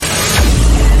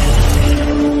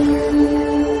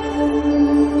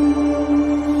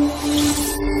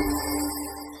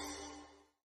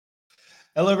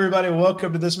everybody.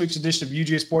 Welcome to this week's edition of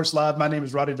UGA Sports Live. My name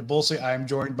is Radi Nabulsi. I am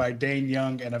joined by Dayne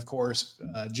Young and, of course,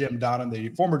 Jim Donnan, the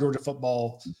former Georgia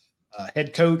football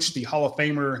head coach, the Hall of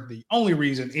Famer. The only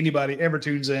reason anybody ever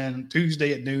tunes in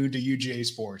Tuesday at noon to UGA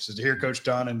Sports is to hear Coach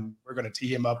Donnan. We're going to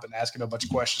tee him up and ask him a bunch of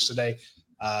questions today.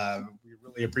 We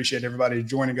really appreciate everybody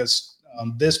joining us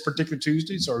on this particular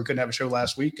Tuesday. Sorry we couldn't have a show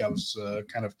last week. I was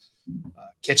kind of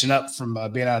catching up from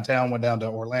being out of town. Went down to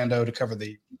Orlando to cover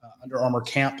the Under Armour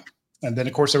camp. And then,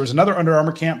 of course, there was another Under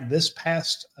Armour camp this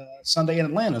past Sunday in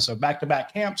Atlanta. So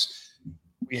back-to-back camps.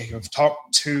 We have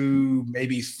talked to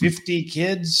maybe 50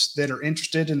 kids that are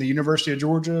interested in the University of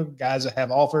Georgia, guys that have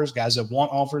offers, guys that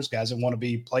want offers, guys that want to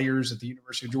be players at the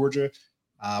University of Georgia.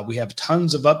 We have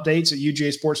tons of updates at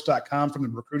UGAsports.com from the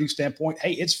recruiting standpoint.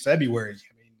 Hey, it's February.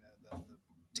 I mean,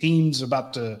 the team's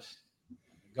about to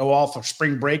go off of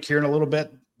spring break here in a little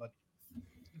bit, but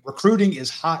recruiting is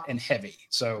hot and heavy.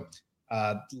 So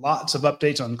lots of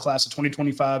updates on the class of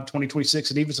 2025, 2026,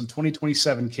 and even some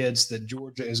 2027 kids that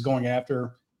Georgia is going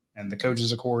after. And the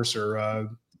coaches, of course, are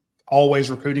always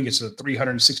recruiting. It's a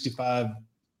 365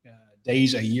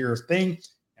 days a year thing.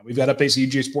 And we've got updates at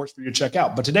UGA Sports for you to check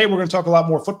out. But today we're going to talk a lot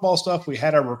more football stuff. We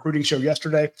had our recruiting show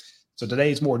yesterday. So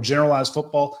today is more generalized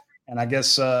football. And I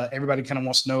guess everybody kind of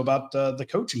wants to know about the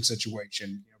coaching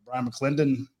situation. Brian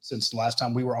McClendon, since the last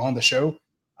time we were on the show,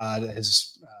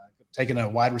 has taken a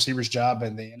wide receiver's job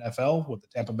in the NFL with the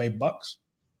Tampa Bay Bucks.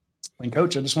 And,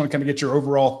 Coach, I just want to kind of get your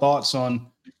overall thoughts on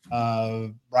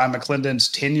Brian McClendon's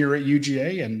tenure at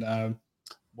UGA and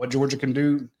what Georgia can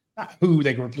do, not who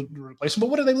they can replace him, but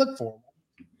what do they look for?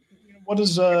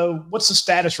 What's the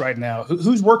status right now?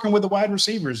 Who's working with the wide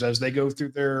receivers as they go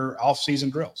through their off-season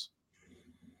drills?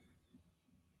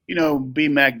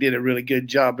 B-Mac did a really good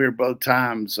job here both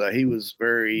times. He was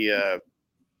very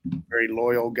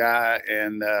loyal guy.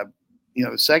 And,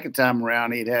 the second time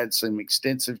around, he'd had some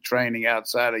extensive training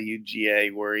outside of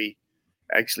UGA where he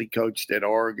actually coached at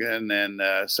Oregon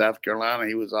and South Carolina.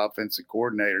 He was offensive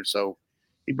coordinator. So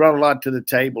he brought a lot to the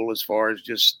table as far as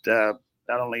just not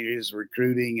only his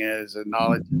recruiting as a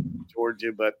knowledge of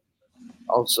Georgia, but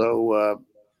also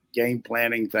game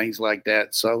planning, things like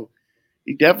that. So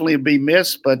he definitely would be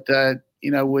missed. But,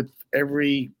 with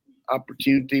every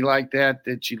opportunity like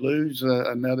that you lose,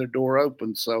 another door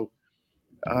opens. So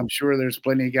I'm sure there's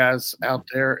plenty of guys out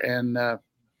there. And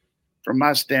from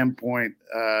my standpoint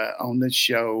on this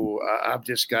show, I've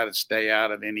just got to stay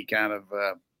out of any kind of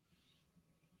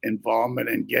involvement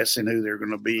in guessing who they're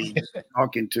going to be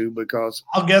talking to, because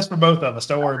I'll guess for both of us.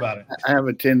 Don't worry about it. I have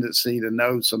a tendency to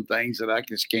know some things that I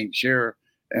just can't share.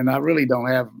 And I really don't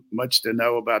have much to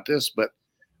know about this, but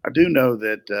I do know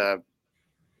that,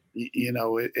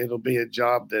 it'll be a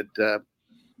job that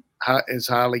is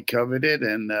highly coveted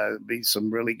and be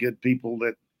some really good people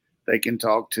that they can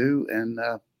talk to. And,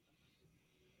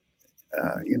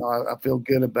 I feel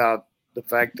good about the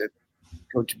fact that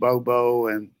Coach Bobo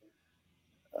and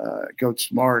Coach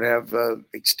Smart have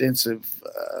extensive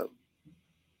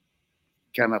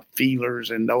kind of feelers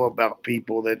and know about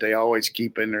people that they always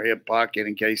keep in their hip pocket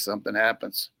in case something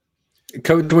happens.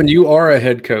 Coach, when you are a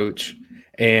head coach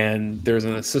and there's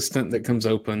an assistant that comes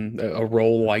open, a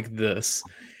role like this,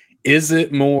 is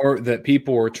it more that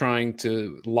people are trying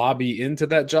to lobby into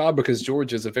that job because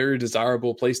Georgia is a very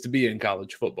desirable place to be in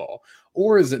college football?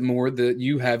 Or is it more that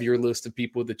you have your list of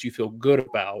people that you feel good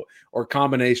about, or a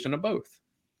combination of both?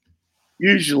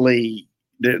 Usually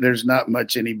there's not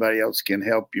much anybody else can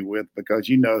help you with because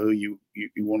you know who you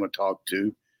want to talk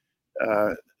to.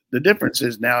 The difference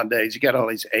is nowadays you got all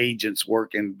these agents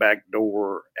working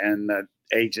backdoor and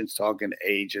agents talking to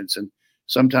agents. And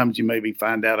sometimes you maybe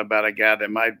find out about a guy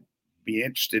that might be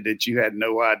interested that you had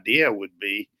no idea would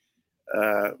be,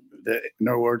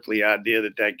 no earthly idea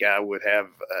that guy would have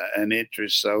an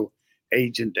interest. So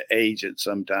agent to agent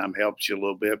sometimes helps you a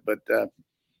little bit. But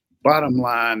bottom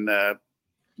line,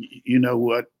 you know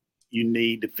what you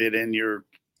need to fit in your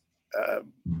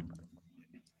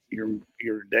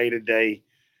day-to-day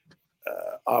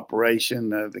operation,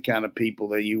 the kind of people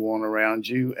that you want around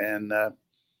you. And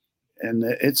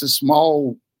it's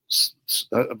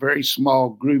a very small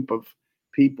group of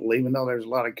people, even though there's a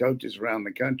lot of coaches around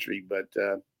the country. But,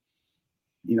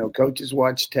 coaches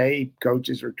watch tape,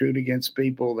 coaches recruit against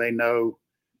people. They know,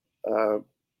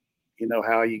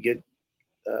 how you get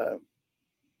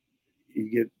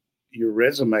your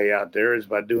resume out there is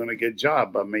by doing a good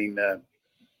job. I mean, a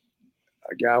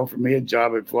guy offered me a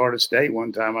job at Florida State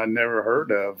one time I'd never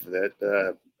heard of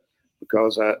that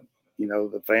because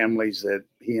the families that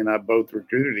he and I both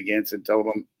recruited against and told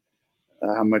them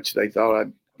how much they thought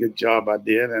good job I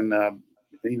did. And,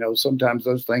 sometimes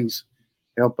those things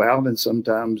help out and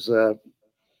sometimes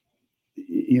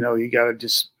you got to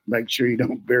just make sure you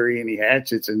don't bury any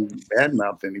hatchets and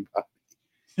badmouth anybody.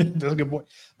 That's a good point.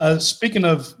 Speaking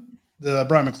of the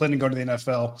Brian McClendon going to the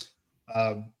NFL,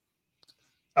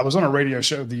 I was on a radio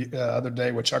show the other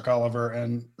day with Chuck Oliver,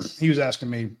 and he was asking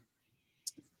me,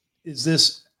 is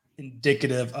this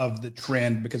indicative of the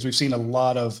trend? Because we've seen a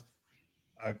lot of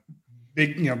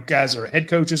big, guys that are head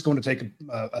coaches going to take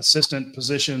assistant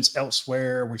positions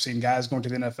elsewhere. We've seen guys going to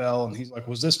the NFL, and he's like,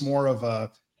 was this more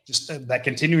of just that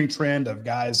continuing trend of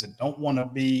guys that don't want to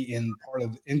be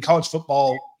in college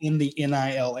football in the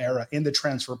NIL era, in the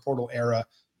transfer portal era?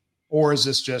 Or is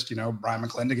this just, Brian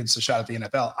McClendon gets a shot at the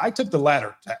NFL? I took the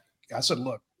latter tack. I said,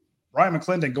 look, Brian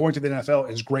McClendon going to the NFL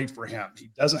is great for him. He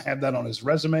doesn't have that on his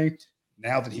resume.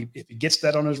 Now that if he gets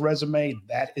that on his resume,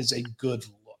 that is a good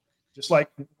look. Just like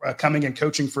coming and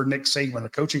coaching for Nick Saban or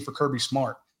coaching for Kirby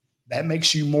Smart, that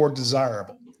makes you more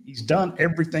desirable. He's done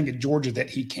everything at Georgia that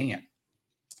he can.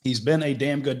 He's been a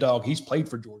damn good dog. He's played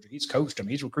for Georgia. He's coached him.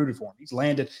 He's recruited for him. He's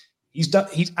landed. He's done.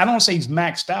 I don't want to say he's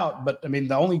maxed out, but I mean,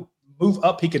 the only move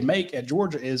up he could make at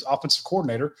Georgia is offensive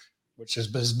coordinator, which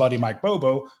is his buddy Mike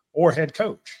Bobo, or head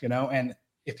coach, and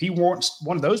if he wants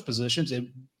one of those positions,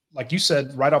 like you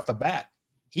said, right off the bat,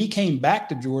 he came back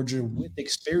to Georgia with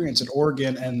experience at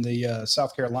Oregon and the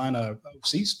South Carolina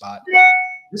OC spot.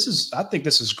 I think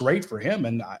this is great for him.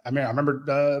 And I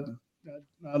remember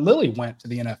Lilly went to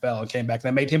the NFL and came back.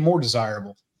 That made him more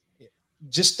desirable.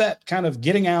 Just that kind of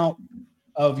getting out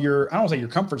of I don't want to say your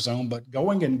comfort zone, but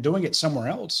going and doing it somewhere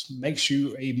else makes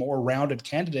you a more rounded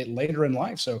candidate later in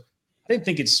life. So I didn't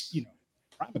think it's,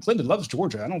 Brian McClendon loves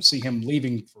Georgia. I don't see him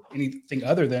leaving for anything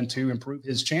other than to improve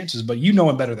his chances, but you know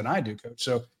him better than I do, Coach.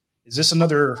 So is this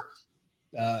another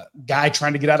guy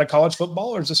trying to get out of college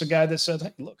football, or is this a guy that said,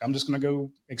 hey, look, I'm just going to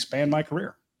go expand my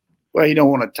career? Well, you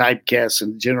don't want to typecast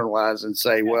and generalize and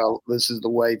say, well, this is the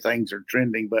way things are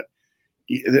trending, but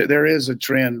there is a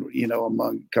trend,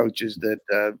 among coaches that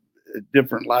a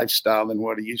different lifestyle than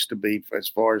what it used to be as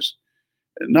far as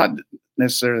not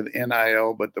necessarily the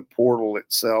NIL, but the portal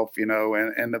itself,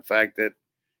 and the fact that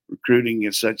recruiting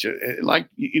is such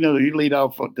you lead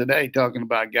off today talking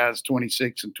about guys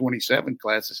 26 and 27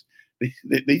 classes.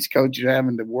 These coaches are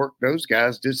having to work those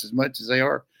guys just as much as they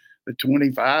are the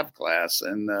 25 class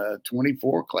and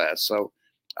 24 class. So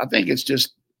I think it's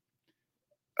just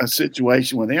a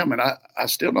situation with him. And I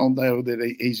still don't know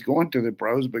that he's going to the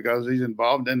pros because he's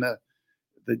involved in the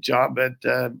job at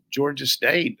Georgia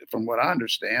State, from what I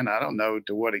understand. I don't know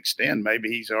to what extent. Maybe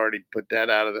he's already put that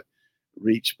out of the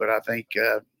reach, but I think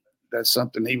that's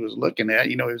something he was looking at.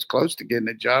 He was close to getting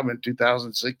a job in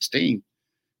 2016.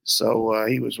 So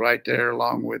he was right there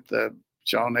along with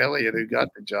Sean Elliott, who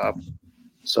got the job.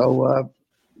 So,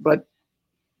 but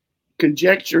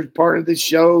conjecture is part of the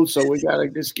show, so we got to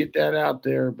just get that out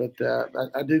there. But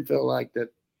I do feel like that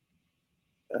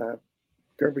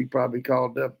Kirby probably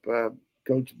called up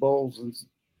Coach Bowles and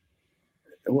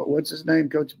what's his name,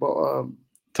 Coach Bowles?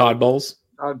 Todd Bowles.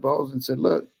 Todd Bowles, and said,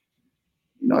 "Look,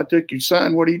 I took your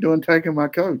son. What are you doing taking my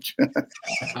coach?"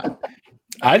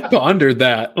 I'd pondered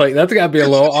that. Like, that's got to be a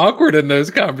little awkward in those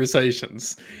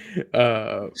conversations.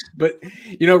 But,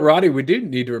 Roddy, we do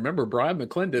need to remember Brian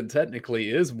McClendon technically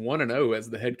is 1-0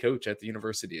 as the head coach at the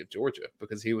University of Georgia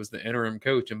because he was the interim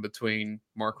coach in between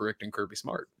Mark Richt and Kirby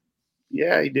Smart.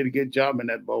 Yeah, he did a good job in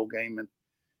that bowl game. And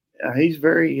he's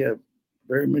very,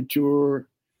 very mature,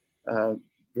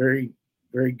 very,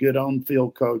 very good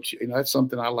on-field coach. That's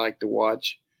something I like to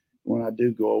watch when I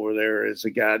do go over there, is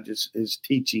a guy just his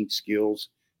teaching skills.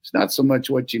 It's not so much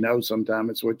what you know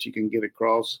sometimes, it's what you can get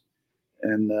across.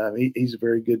 And he's a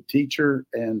very good teacher.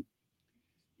 And,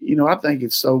 I think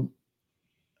it's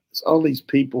all these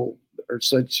people are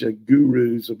such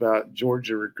gurus about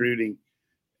Georgia recruiting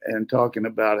and talking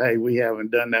about, hey, we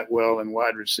haven't done that well in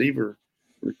wide receiver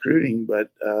recruiting. But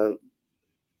the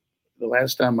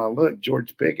last time I looked,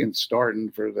 George Pickens starting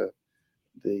for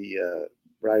the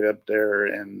right up there,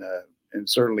 and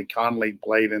certainly Conley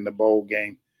played in the bowl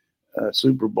game,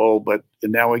 Super Bowl. But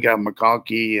now we got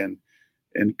McConkey and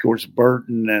of course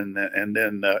Burton and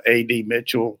then A.D.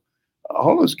 Mitchell.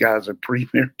 All those guys are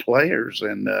premier players,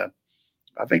 and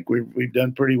I think we've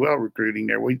done pretty well recruiting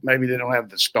there. Maybe they don't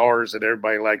have the stars that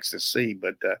everybody likes to see,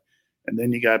 but and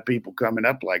then you got people coming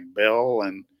up like Bell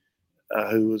and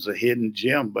who was a hidden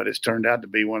gem, but it's turned out to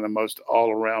be one of the most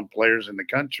all-around players in the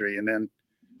country. And then,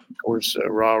 of course,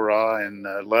 Ra and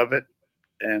Lovett,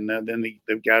 and then the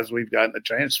guys we've got in the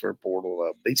transfer portal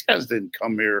up. These guys didn't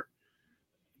come here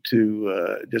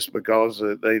to just because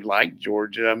they like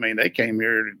Georgia. I mean, they came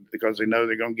here because they know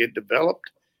they're going to get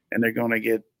developed and they're going to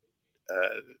get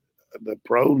the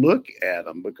pro look at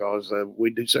them because we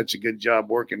do such a good job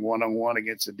working one-on-one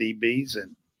against the DBs.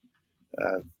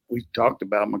 And we talked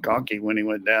about McConkey when he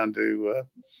went down to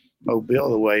Mobile,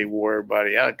 the way he wore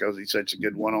everybody out because he's such a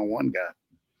good one-on-one guy.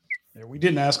 Yeah, we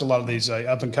didn't ask a lot of these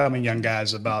up-and-coming young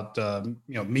guys about,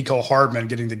 Mecole Hardman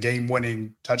getting the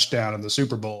game-winning touchdown in the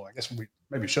Super Bowl. I guess we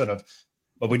maybe should have.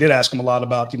 But we did ask them a lot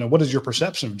about, what is your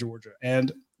perception of Georgia?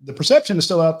 And the perception is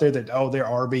still out there that, they're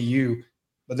RBU.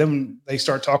 But then they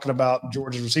start talking about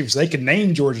Georgia's receivers. They can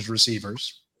name Georgia's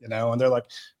receivers, and they're like,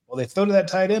 well, they throw to that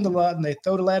tight end a lot, and they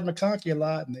throw to Ladd McConkey a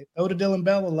lot, and they throw to Dylan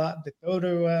Bell a lot. They throw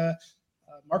to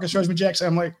Marcus Rosman-Jackson.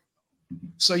 I'm like,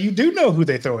 so you do know who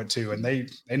they throw it to, and they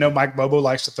know Mike Bobo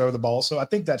likes to throw the ball. So I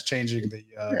think that's changing the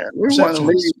we're one of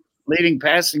the leading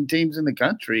passing teams in the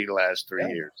country the last 3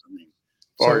 years. I mean,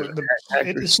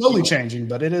 it's slowly changing,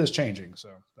 but it is changing. So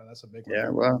that's a big one. Yeah,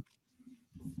 well,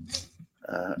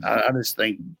 I just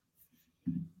think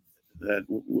that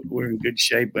we're in good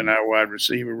shape in our wide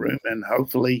receiver room, and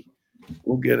hopefully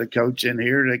we'll get a coach in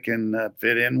here that can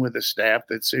fit in with the staff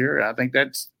that's here. I think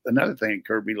that's another thing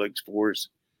Kirby looks for is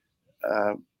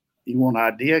you want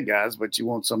idea guys, but you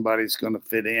want somebody that's going to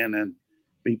fit in and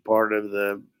be part of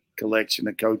the collection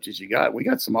of coaches you got. We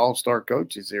got some all-star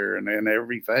coaches here in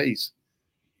every phase.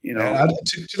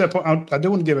 To that point, I do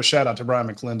want to give a shout out to Brian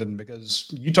McClendon because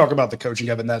you talk about the coaching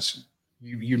of it, and that's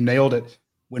you nailed it.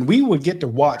 When we would get to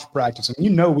watch practice, and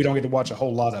we don't get to watch a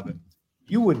whole lot of it,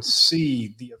 you would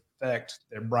see the effect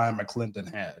that Brian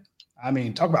McClendon had. I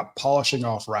mean, talk about polishing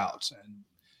off routes and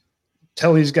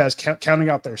telling these guys,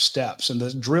 counting out their steps and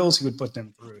the drills he would put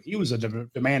them through. He was a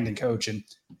demanding coach, and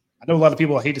I know a lot of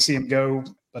people hate to see him go,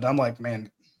 but I'm like, man,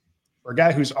 for a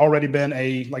guy who's already been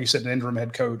like you said, an interim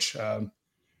head coach. I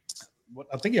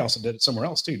think he also did it somewhere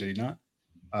else too, did he not?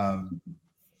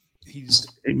 He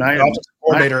might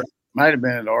have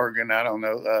been at Oregon. I don't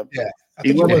know.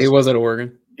 He was at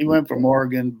Oregon. He went from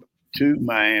Oregon to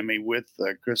Miami with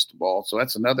Cristobal, so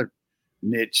that's another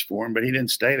niche for him. But he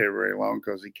didn't stay there very long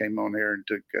because he came on here and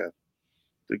took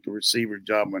the receiver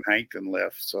job when Hankton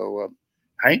left. So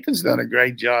Hankton's done a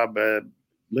great job.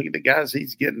 Look at the guys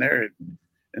he's getting there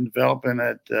and developing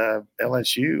at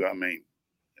LSU. I mean,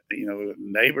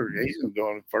 Neighbor, he's going to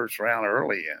go in the first round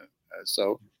early.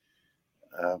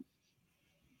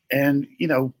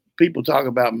 People talk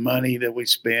about money that we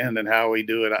spend and how we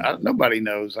do it. Nobody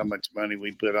knows how much money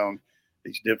we put on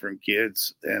these different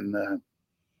kids. And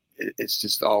it's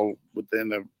just all within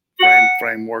the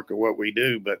framework of what we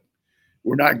do. But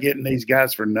we're not getting these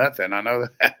guys for nothing. I know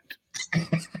that.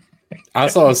 I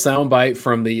saw a soundbite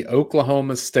from the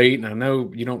Oklahoma State, and I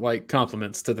know you don't like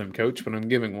compliments to them, Coach, but I'm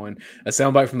giving one. A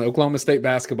soundbite from the Oklahoma State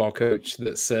basketball coach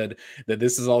that said that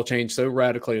this has all changed so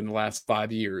radically in the last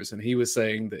 5 years, and he was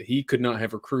saying that he could not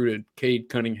have recruited Cade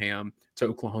Cunningham to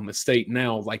Oklahoma State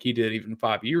now like he did even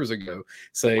 5 years ago,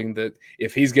 saying that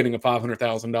if he's getting a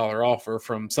 $500,000 offer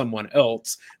from someone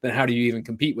else, then how do you even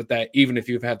compete with that, even if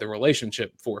you've had the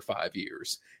relationship for 5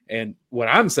 years? And what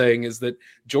I'm saying is that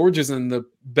Georgia's in the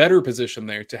better position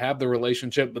there to have the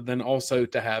relationship, but then also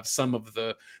to have some of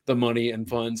the money and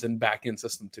funds and back-end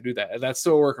system to do that. That's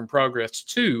still a work in progress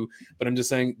too, but I'm just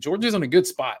saying Georgia's in a good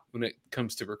spot when it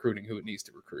comes to recruiting who it needs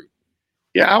to recruit.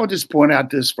 Yeah, I would just point out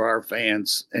this for our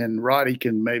fans, and Roddy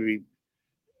can maybe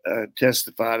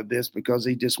testify to this because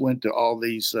he just went to all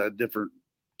these different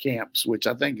camps, which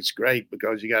I think is great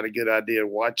because you got a good idea to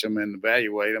watch them and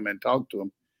evaluate them and talk to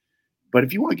them. But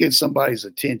if you want to get somebody's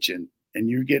attention and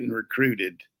you're getting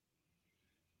recruited,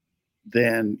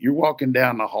 then you're walking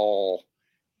down the hall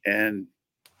and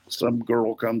some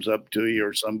girl comes up to you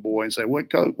or some boy and say,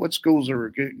 what schools are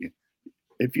recruiting you?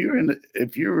 If you're an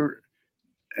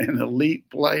elite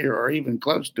player or even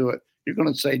close to it, you're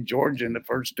going to say Georgia in the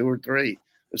first 2 or 3.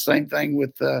 The same thing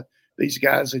with these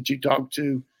guys that you talk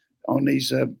to on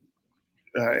these in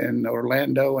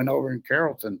Orlando and over in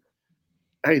Carrollton.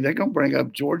 Hey, they're going to bring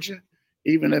up Georgia.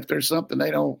 Even if there's something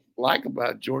they don't like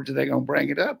about Georgia, they're going to bring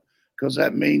it up because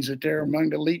that means that they're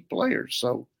among the elite players.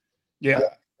 So, yeah,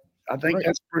 I think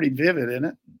that's pretty vivid, isn't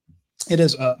it? It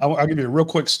is. I'll give you a real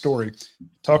quick story.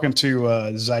 Talking to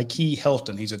Zyke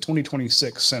Helton. He's a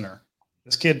 2026 center.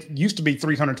 This kid used to be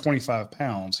 325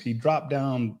 pounds. He dropped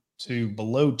down to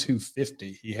below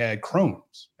 250. He had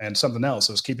Crohn's and something else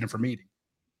that was keeping him from eating.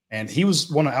 And he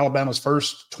was one of Alabama's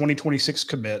first 2026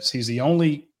 commits. He's the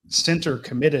only center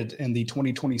committed in the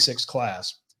 2026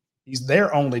 class. He's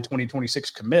their only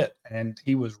 2026 commit, and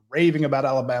he was raving about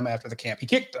Alabama after the camp. He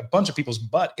kicked a bunch of people's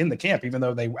butt in the camp, even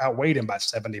though they outweighed him by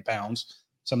 70 pounds.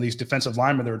 Some of these defensive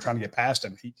linemen that were trying to get past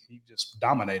him, he just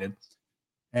dominated.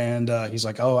 And he's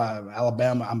like, I'm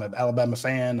an Alabama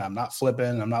fan. I'm not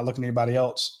flipping. I'm not looking at anybody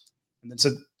else. And then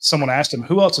someone asked him,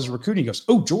 who else is recruiting? He goes,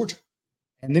 oh, Georgia.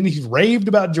 And then he raved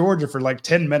about Georgia for like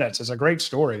 10 minutes. It's a great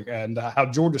story. And how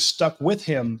Georgia stuck with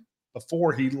him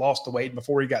before he lost the weight,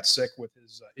 before he got sick with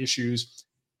his issues.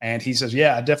 And he says,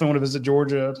 yeah, I definitely want to visit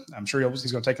Georgia. I'm sure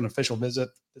he's going to take an official visit.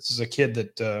 This is a kid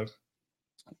that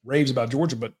raves about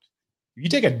Georgia. But you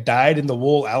take a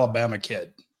dyed-in-the-wool Alabama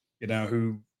kid,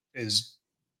 who is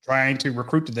trying to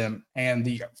recruit to them, and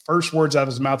the first words out of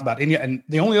his mouth about India, and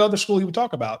the only other school he would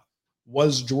talk about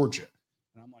was Georgia.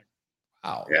 And I'm like,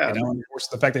 wow. Yeah. And of course,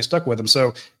 the fact they stuck with him.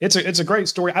 So it's a great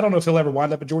story. I don't know if he'll ever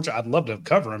wind up at Georgia. I'd love to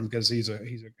cover him because he's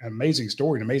an amazing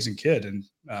story, an amazing kid, and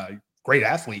great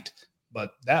athlete.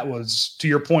 But that was, to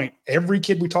your point, every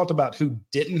kid we talked about who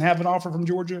didn't have an offer from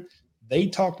Georgia, they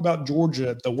talked about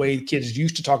Georgia the way kids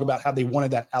used to talk about how they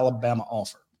wanted that Alabama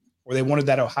offer, or they wanted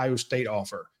that Ohio State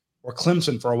offer, or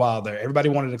Clemson for a while there. Everybody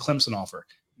wanted a Clemson offer.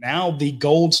 Now the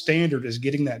gold standard is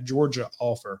getting that Georgia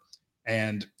offer.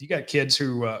 And you got kids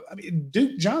who,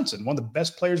 Duke Johnson, one of the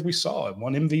best players we saw,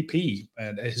 won MVP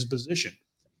at his position,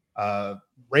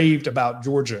 raved about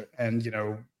Georgia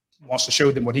and, wants to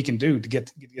show them what he can do to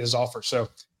get his offer. So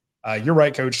you're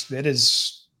right, Coach. That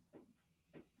is,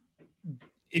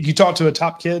 if you talk to a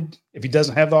top kid, if he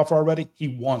doesn't have the offer already, he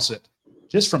wants it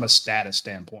just from a status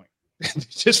standpoint,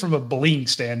 just from a bling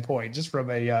standpoint, just from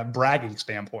a bragging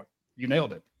standpoint. You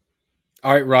nailed it.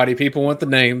 All right, Roddy, people want the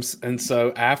names. And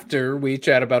so after we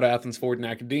chat about Athens Ford and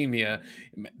academia,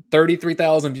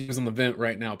 33,000 views on the event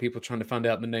right now, people trying to find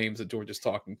out the names that Georgia's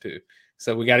talking to.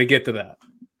 So we got to get to that.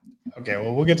 Okay,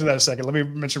 well, we'll get to that in a second. Let me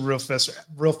mention real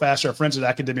fast our friends at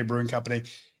Academia Brewing Company.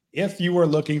 If you are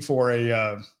looking for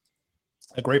a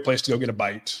great place to go get a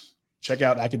bite, check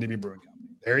out Academia Brewing Company.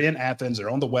 They're in Athens.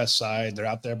 They're on the west side. They're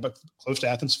out there, but close to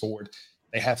Athens Ford.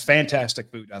 They have fantastic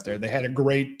food out there. They had a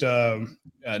great Super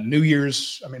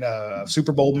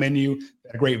Bowl menu. They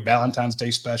had a great Valentine's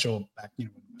Day special back,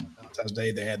 Valentine's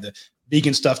Day. They had the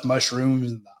vegan stuffed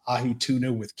mushrooms and the ahi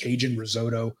tuna with Cajun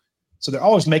risotto. So they're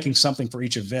always making something for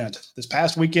each event. This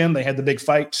past weekend, they had the big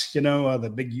fight,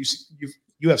 the big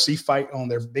UFC fight on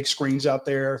their big screens out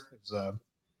there. It was,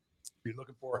 if you're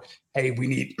looking for, hey,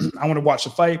 I want to watch the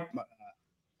fight,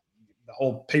 the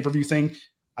whole pay-per-view thing.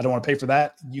 I don't want to pay for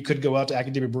that. You could go out to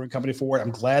Academia Brewing Company for it.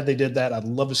 I'm glad they did that. I'd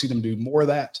love to see them do more of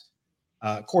that.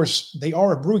 Of course, they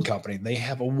are a brewing company. They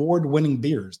have award-winning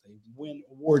beers. They win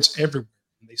awards everywhere.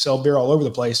 They sell beer all over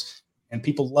the place, and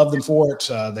people love them for it.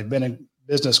 They've been in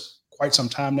business quite some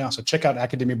time now. So check out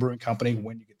Academia Brewing Company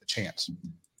when you get the chance.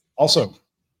 Also,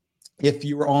 if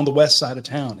you are on the west side of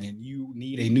town and you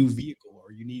need a new vehicle,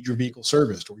 or you need your vehicle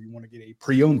serviced, or you want to get a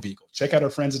pre-owned vehicle, check out our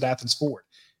friends at Athens Ford.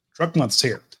 Truck Month's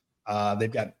here.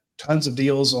 They've got tons of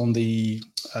deals on the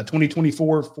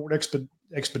 2024 Ford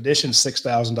Expedition,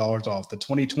 $6,000 off. The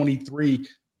 2023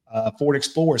 Ford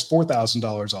Explorer is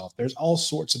 $4,000 off. There's all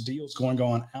sorts of deals going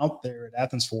on out there at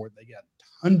Athens Ford. They got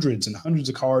hundreds and hundreds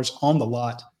of cars on the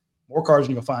lot. More cars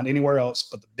than you'll find anywhere else.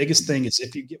 But the biggest thing is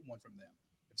if you get one from them,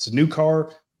 if it's a new car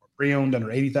or pre-owned under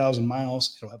 80,000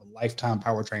 miles, it'll have a lifetime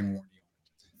powertrain warranty on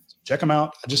it. So check them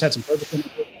out. I just had some perfect.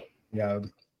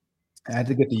 I had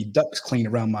to get the ducts cleaned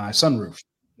around my sunroof.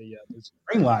 There's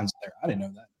ring lines there. I didn't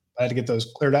know that. I had to get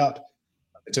those cleared out.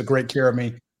 They took great care of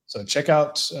me. So check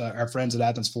out our friends at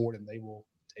Athens Ford, and they will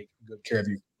take good care of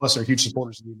you. Plus, they're huge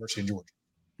supporters of the University of Georgia.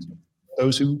 So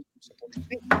those who support your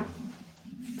team.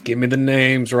 Give me the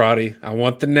names, Roddy. I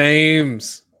want the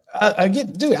names. I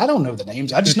don't know the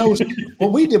names. I just know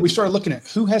what we did. We started looking at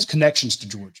who has connections to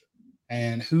Georgia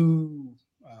and who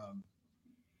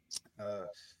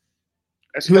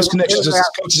has connections as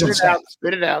coaches and staff.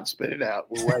 Spit it out.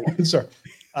 We're waiting. Sorry.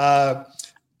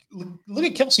 Look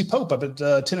at Kelsey Pope up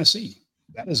at Tennessee.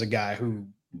 That is a guy who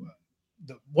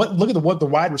look at what the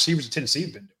wide receivers at Tennessee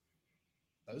have been doing.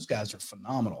 Those guys are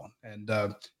phenomenal. And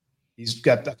he's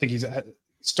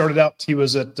started out, he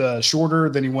was at Shorter,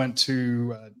 then he went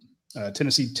to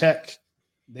Tennessee Tech,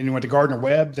 then he went to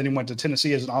Gardner-Webb, then he went to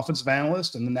Tennessee as an offensive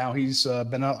analyst, and then now he's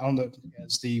been out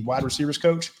as the wide receivers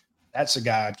coach. That's a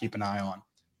guy I'd keep an eye on.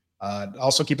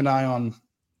 Also keep an eye on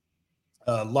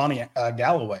Lonnie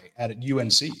Galloway at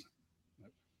UNC.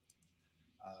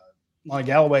 Lonnie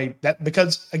Galloway,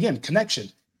 because, again, connection.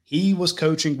 He was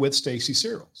coaching with Stacey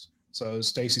Searles. So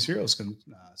Stacey Searles can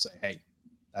say, hey,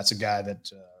 that's a guy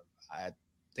that I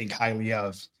think highly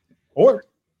of. Or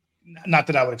not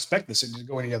that I would expect this to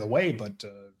go any other way, but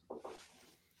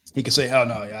he could say, oh,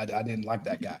 no, I didn't like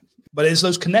that guy. But it's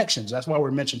those connections. That's why we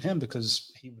mentioned him,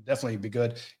 because he would definitely be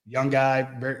good. Young guy,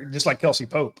 just like Kelsey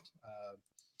Pope.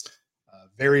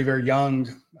 Very, very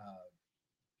young.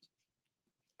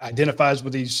 Identifies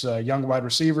with these young wide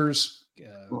receivers.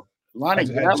 Lonnie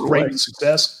Had Galloway. great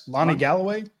success. Lonnie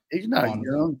Galloway. He's not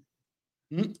young.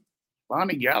 Hmm?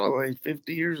 Lonnie Galloway is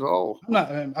 50 years old.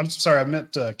 I'm sorry. I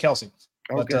meant Kelsey.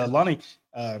 Okay. But Lonnie,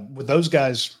 with those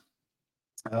guys,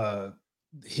 the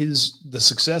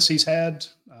success he's had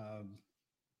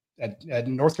at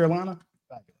North Carolina,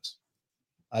 fabulous.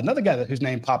 Another guy whose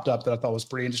name popped up that I thought was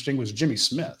pretty interesting was Jimmy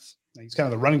Smith. He's kind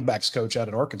of the running backs coach out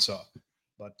at Arkansas,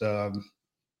 but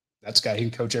that's a guy who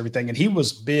can coach everything. And he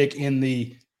was big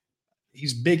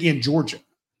he's big in Georgia.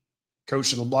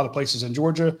 Coached at a lot of places in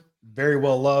Georgia. Very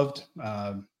well loved.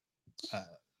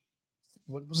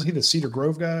 What was he? The Cedar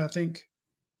Grove guy, I think.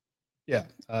 Yeah,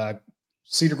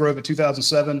 Cedar Grove at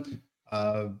 2007.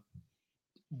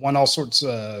 Won all sorts.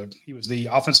 He was the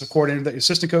offensive coordinator, the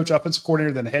assistant coach, offensive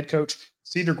coordinator, then the head coach.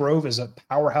 Cedar Grove is a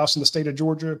powerhouse in the state of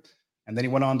Georgia, and then he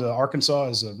went on to Arkansas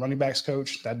as a running backs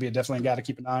coach. That'd be definitely a guy to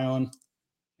keep an eye on.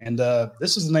 And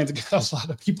this is the name that got a lot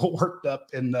of people worked up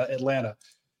in Atlanta.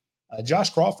 Josh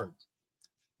Crawford,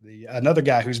 another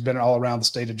guy who's been all around the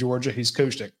state of Georgia. He's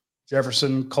coached at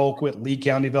Jefferson, Colquitt, Lee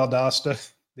County,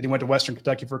 Valdosta. Then he went to Western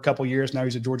Kentucky for a couple of years. Now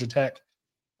he's at Georgia Tech.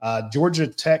 Georgia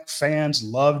Tech fans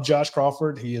love Josh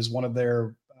Crawford. He is one of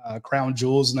their crown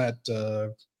jewels in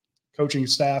that coaching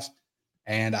staff.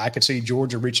 And I could see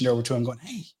Georgia reaching over to him going,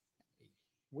 hey,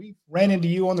 we ran into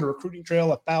you on the recruiting trail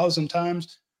 1,000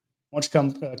 times. Why don't you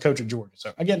come coach at Georgia?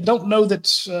 So, again, don't know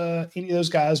that any of those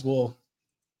guys will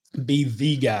be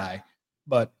the guy,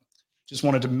 but just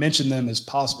wanted to mention them as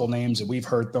possible names that we've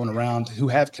heard thrown around who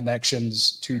have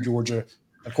connections to Georgia.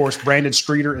 Of course, Brandon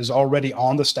Streeter is already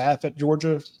on the staff at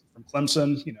Georgia from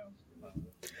Clemson,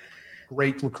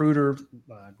 great recruiter,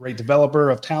 great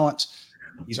developer of talent.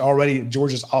 He's already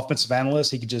Georgia's offensive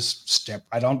analyst. He could just step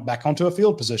right on back onto a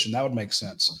field position. That would make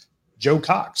sense. Joe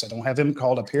Cox. I don't have him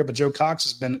called up here, but Joe Cox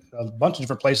has been a bunch of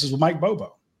different places with Mike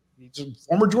Bobo. He's a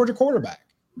former Georgia quarterback.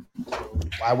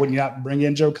 Why wouldn't you not bring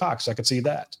in Joe Cox? I could see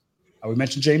that. We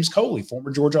mentioned James Coley, former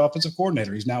Georgia offensive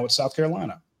coordinator. He's now at South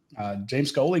Carolina.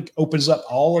 James Coley opens up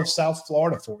all of South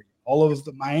Florida for you, all of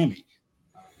the Miami.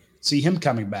 See him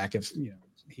coming back if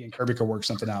he and Kirby could work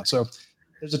something out. So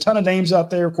there's a ton of names out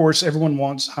there. Of course, everyone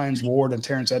wants Hines Ward and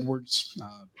Terrence Edwards.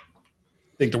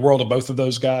 Think the world of both of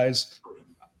those guys.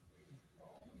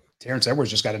 Terrence Edwards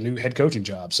just got a new head coaching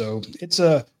job. So it's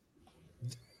to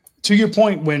your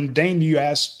point, when Dayne, you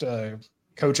asked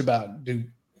Coach about do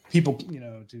people,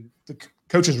 do the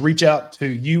coaches reach out to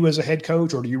you as a head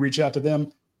coach or do you reach out to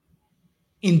them?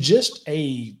 In just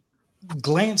a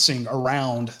glancing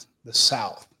around the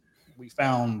South, we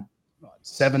found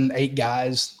 7, 8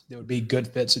 guys that would be good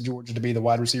fits at Georgia to be the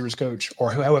wide receivers coach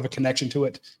or who have a connection to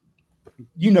it.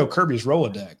 Kirby's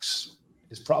Rolodex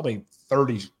is probably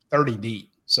 30 deep.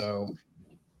 So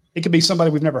it could be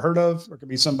somebody we've never heard of, or it could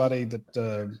be somebody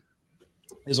that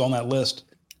is on that list.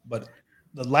 But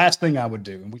the last thing I would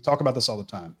do, and we talk about this all the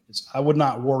time, is I would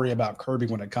not worry about Kirby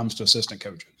when it comes to assistant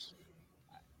coaches.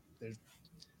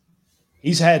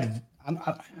 He's had, I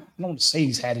don't want to say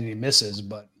he's had any misses,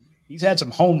 but he's had some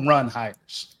home run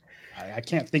hires. I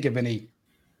can't think of any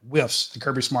whiffs that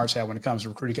Kirby Smart's had when it comes to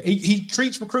recruiting. He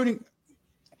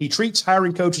treats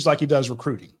hiring coaches like he does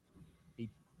recruiting. He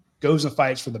goes and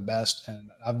fights for the best, and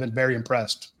I've been very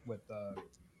impressed with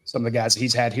some of the guys that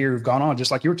he's had here who've gone on, just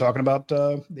like you were talking about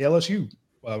the LSU,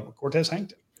 Cortez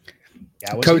Hankton.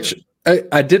 Coach, here.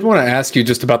 I did want to ask you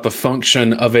just about the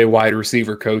function of a wide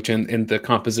receiver coach and the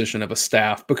composition of a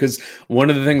staff, because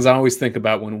one of the things I always think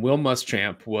about when Will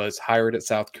Muschamp was hired at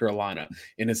South Carolina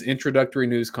in his introductory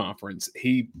news conference,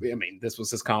 this was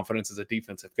his confidence as a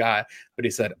defensive guy, but he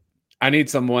said, I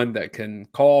need someone that can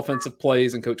call offensive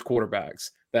plays and coach quarterbacks.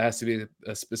 That has to be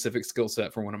a specific skill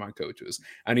set for one of my coaches.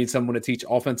 I need someone to teach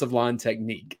offensive line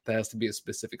technique. That has to be a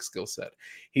specific skill set.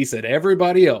 He said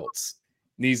everybody else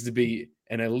needs to be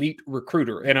an elite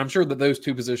recruiter. And I'm sure that those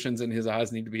two positions in his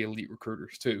eyes need to be elite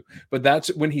recruiters too. But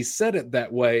that's when he said it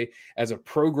that way as a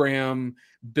program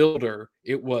builder,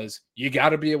 it was, you got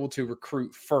to be able to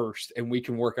recruit first and we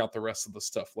can work out the rest of the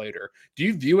stuff later. Do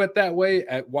you view it that way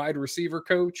at wide receiver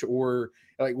coach, or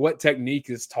like what technique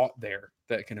is taught there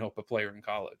that can help a player in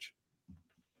college?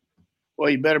 Well,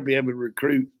 you better be able to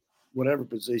recruit whatever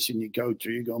position you coach,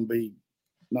 or you're going to be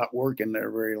not working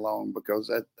there very long, because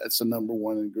that's the number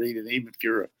one ingredient, even if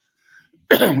you're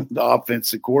the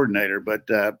offensive coordinator. But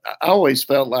I always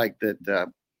felt like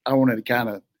that I wanted to kind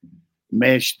of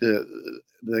mesh the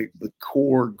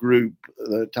core group,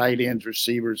 the tight ends,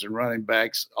 receivers, and running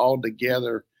backs all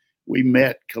together. We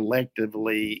met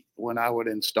collectively when I would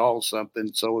install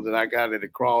something so that I got it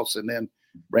across, and then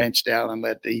branched out and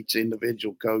let each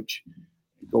individual coach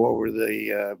go over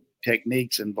the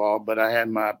techniques involved. But I had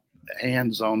my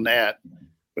hands on that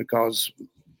because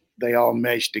they all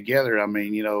mesh together. I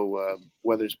mean,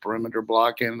 whether it's perimeter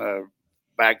blocking,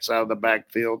 backside of the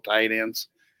backfield, tight ends,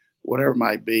 whatever it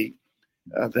might be,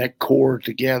 that core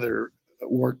together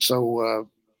works so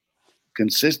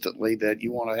consistently that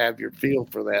you want to have your feel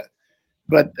for that.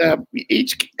 But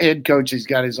each head coach has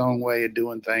got his own way of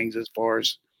doing things as far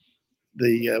as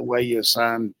the way you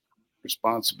assign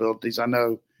responsibilities. I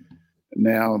know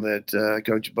now that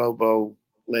Coach Bobo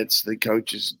lets the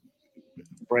coaches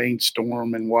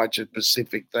brainstorm and watch a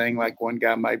specific thing. Like one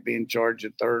guy might be in charge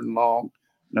of third and long,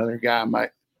 another guy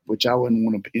might, which I wouldn't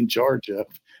want to be in charge of.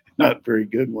 Not very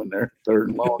good when they're third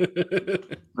and long.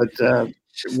 But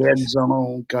red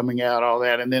zone coming out, all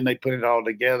that, and then they put it all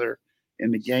together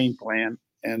in the game plan.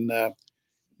 And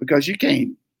because you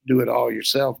can't do it all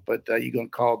yourself, but you're going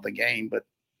to call the game. But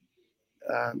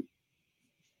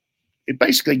it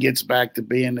basically gets back to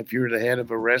being, if you're the head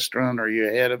of a restaurant or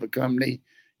you're head of a company,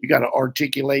 you got to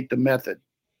articulate the method.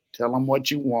 Tell them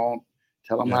what you want.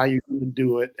 Tell them how you're going to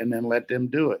do it, and then let them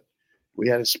do it. We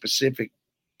had a specific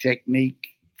technique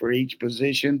for each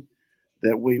position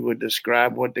that we would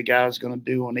describe what the guy is going to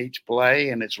do on each play,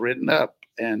 and it's written up.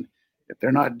 And if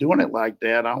they're not doing it like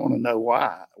that, I want to know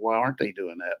why. Why aren't they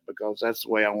doing that? Because that's the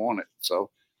way I want it. So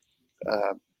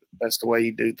that's the way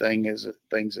you do things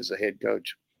as a head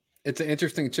coach. It's an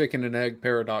interesting chicken and egg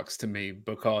paradox to me,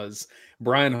 because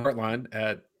Brian Hartline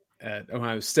at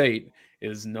Ohio State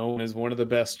is known as one of the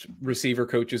best receiver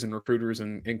coaches and recruiters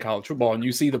in college football. And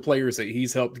you see the players that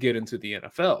he's helped get into the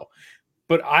NFL.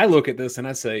 But I look at this and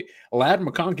I say, Ladd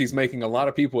McConkey's making a lot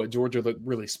of people at Georgia look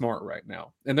really smart right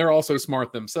now. And they're also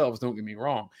smart themselves, don't get me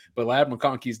wrong. But Ladd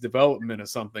McConkey's development is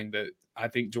something that I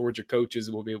think Georgia coaches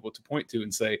will be able to point to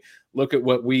and say, look at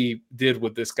what we did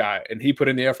with this guy. And he put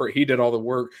in the effort, he did all the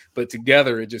work, but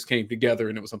together it just came together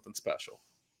and it was something special.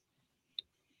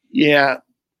 Yeah,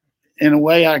 in a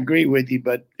way I agree with you,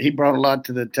 but he brought a lot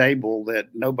to the table that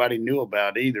nobody knew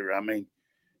about either. I mean,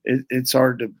 it's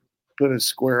hard to put a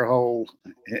square hole,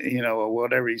 or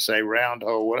whatever you say, round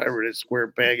hole, whatever it is, square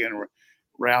peg and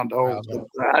round hole. The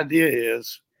idea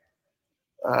is,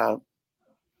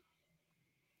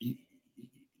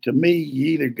 to me, you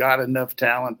either got enough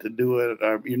talent to do it,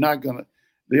 or you're not going to.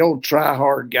 The old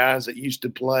try-hard guys that used to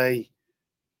play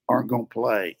aren't going to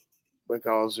play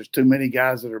because there's too many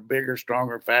guys that are bigger,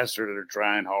 stronger, faster that are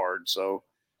trying hard. So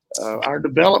our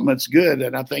development's good,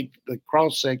 and I think the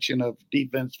cross-section of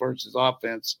defense versus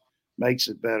offense makes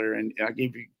it better. And I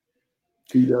give you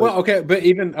kudos. Well, okay, but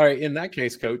even all right, in that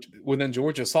case, Coach, then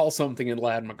Georgia saw something in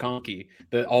Ladd McConkey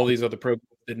that all these other programs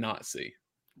did not see.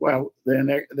 Well,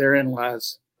 then therein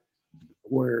lies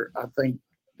where I think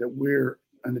that we're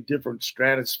in a different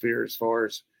stratosphere as far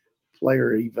as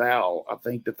player eval. I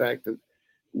think the fact that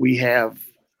we have,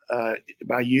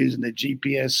 by using the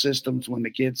GPS systems when the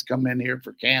kids come in here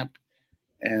for camp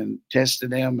and testing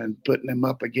them and putting them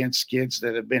up against kids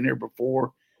that have been here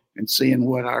before and seeing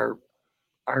what our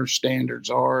standards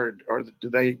are, are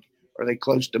they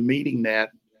close to meeting that?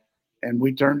 And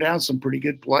we turned down some pretty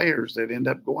good players that end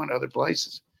up going other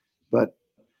places. But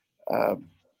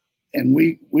and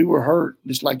we were hurt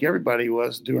just like everybody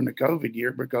was during the COVID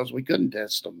year because we couldn't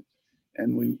test them.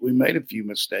 And we made a few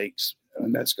mistakes,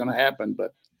 and that's going to happen.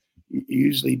 But you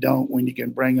usually don't when you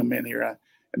can bring them in here.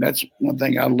 And that's one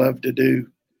thing I love to do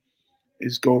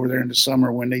is go over there in the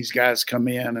summer when these guys come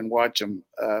in and watch them.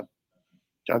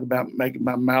 Talk about making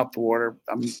my mouth water.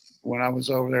 When I was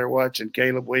over there watching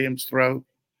Caleb Williams throw,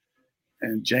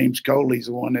 and James Coley's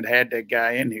the one that had that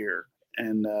guy in here.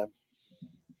 And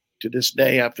to this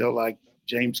day, I feel like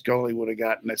James Coley would have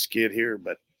gotten this kid here,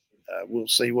 but we'll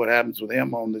see what happens with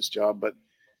him on this job. But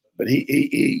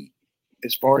he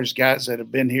as far as guys that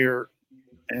have been here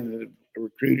and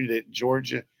recruited at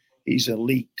Georgia, he's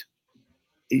elite.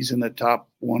 He's in the top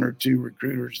one or two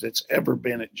recruiters that's ever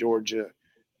been at Georgia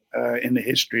in the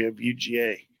history of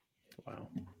UGA. Wow.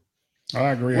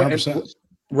 I agree 100%.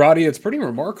 Radi, it's pretty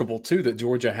remarkable, too, that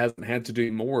Georgia hasn't had to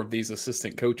do more of these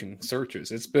assistant coaching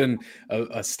searches. It's been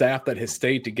a staff that has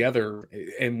stayed together.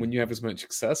 And when you have as much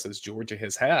success as Georgia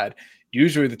has had,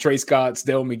 usually the Trey Scotts,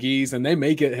 Dale McGee's, and they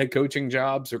may get head coaching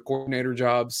jobs or coordinator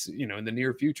jobs, in the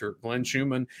near future. Glenn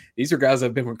Schumann, these are guys that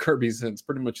have been with Kirby since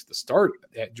pretty much the start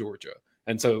at Georgia.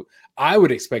 And so I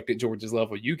would expect at Georgia's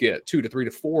level, you get 2 to 3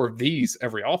 to 4 of these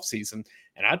every offseason.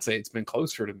 And I'd say it's been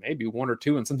closer to maybe 1 or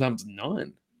 2 and sometimes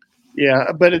none.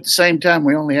 Yeah, but at the same time,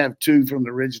 we only have 2 from the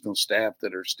original staff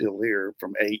that are still here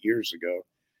from 8 years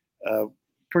ago.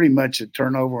 Pretty much a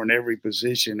turnover in every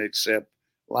position except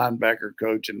linebacker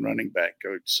coach and running back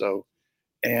coach. So,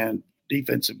 and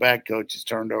defensive back coach has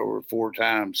turned over 4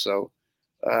 times. So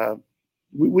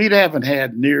we haven't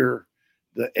had near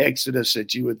the exodus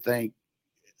that you would think,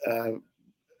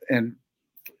 and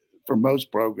for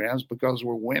most programs, because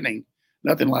we're winning,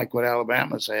 nothing like what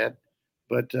Alabama's had,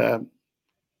 but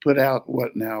put out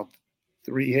what now,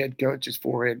 4 head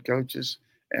coaches,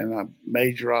 and a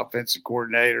major offensive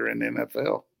coordinator in the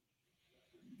NFL.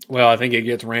 Well, I think it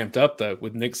gets ramped up though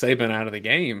with Nick Saban out of the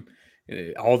game.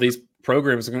 All these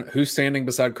programs are who's standing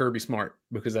beside Kirby Smart,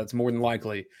 because that's more than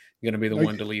likely going to be the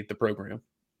one to lead the program.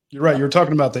 You're right. You're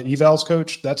talking about the evals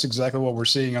coach. That's exactly what we're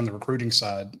seeing on the recruiting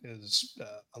side. Is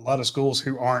a lot of schools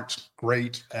who aren't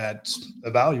great at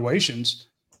evaluations,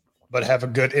 but have a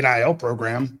good NIL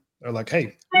program. They're like,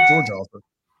 hey, Georgia offer.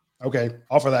 Okay,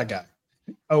 offer that guy.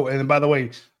 Oh, and by the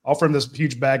way, offer him this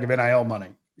huge bag of NIL money.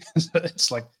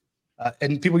 It's like,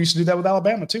 and people used to do that with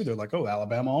Alabama too. They're like, oh,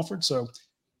 Alabama offered. So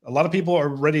a lot of people are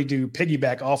ready to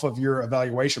piggyback off of your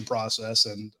evaluation process.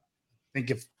 And I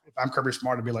think if I'm Kirby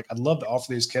Smart, I'd be like, I'd love to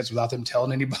offer these kids without them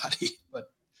telling anybody.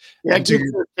 But yeah, it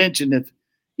gets their attention. If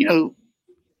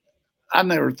I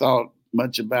never thought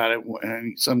much about it.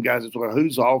 And some guys as well,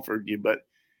 who's offered you? But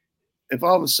if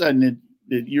all of a sudden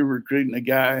that you're recruiting a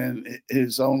guy and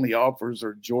his only offers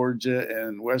are Georgia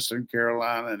and Western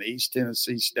Carolina and East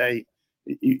Tennessee State,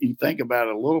 you think about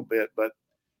it a little bit. But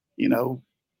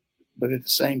but at the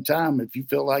same time, if you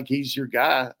feel like he's your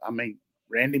guy, I mean,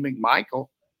 Randy McMichael,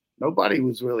 nobody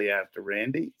was really after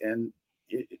Randy,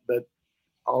 but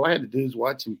all I had to do is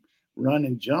watch him run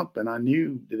and jump, and I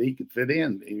knew that he could fit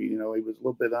in. He was a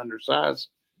little bit undersized,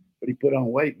 but he put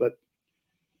on weight. But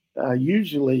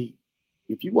usually,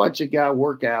 if you watch a guy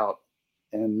work out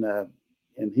and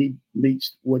he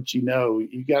meets what you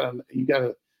gotta.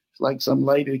 It's like some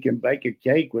lady that can bake a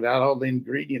cake without all the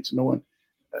ingredients, knowing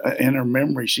in her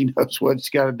memory she knows what she's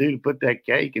got to do to put that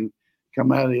cake and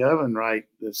come out of the oven right.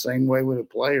 The same way with a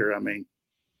player. I mean,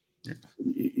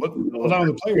 not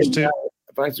only the players too.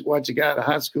 If I watch a guy at a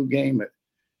high school game that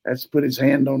has to put his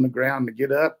hand on the ground to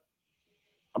get up,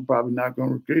 I'm probably not going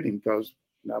to recruit him because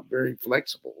not very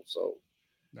flexible. So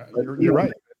you're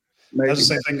right. That's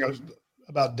the same thing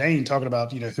about Dayne talking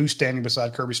about, who's standing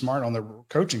beside Kirby Smart on the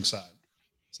coaching side.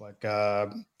 It's like,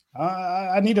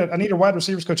 I need a wide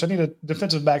receivers coach. I need a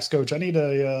defensive backs coach. I need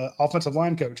a offensive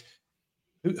line coach.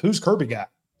 Who's Kirby got?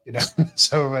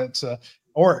 So it's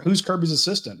or who's Kirby's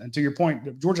assistant? And to your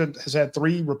point, Georgia has had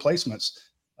 3 replacements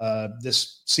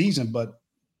this season, but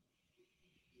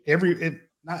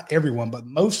not everyone, but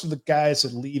most of the guys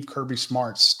that leave Kirby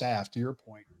Smart's staff, to your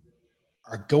point,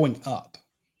 are going up.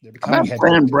 They're becoming head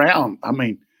coach. Brown. I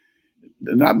mean,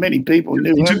 not many people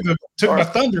knew him. Took my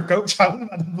thunder, coach. I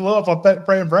blew up on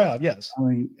Brandon Brown. Yes, I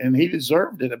mean, and he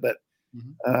deserved it. But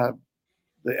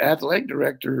the athletic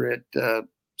director at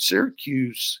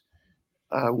Syracuse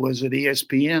was at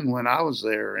ESPN when I was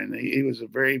there, and he was a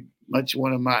very much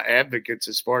one of my advocates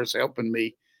as far as helping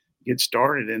me get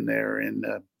started in there. And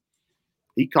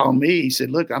he called me. He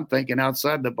said, "Look, I'm thinking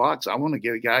outside the box. I want to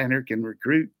get a guy in there who can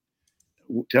recruit.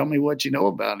 Tell me what you know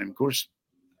about him." Of course,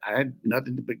 I had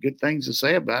nothing but good things to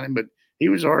say about him, but he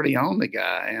was already on the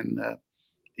guy, and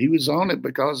he was on it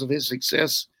because of his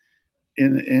success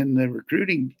in the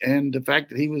recruiting and the fact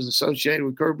that he was associated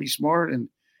with Kirby Smart and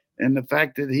the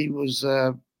fact that he was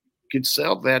could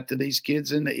sell that to these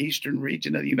kids in the eastern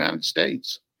region of the United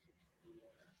States.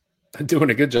 Doing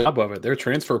a good job of it. Their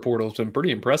transfer portal has been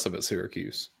pretty impressive at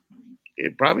Syracuse.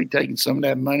 It probably taken some of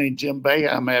that money Jim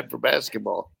Boeheim had for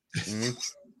basketball. Mm-hmm.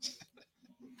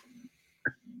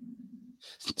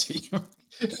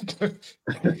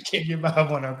 Can't get by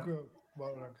one on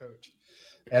coach.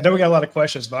 I know we got a lot of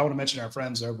questions, but I want to mention our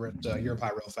friends over at Europe High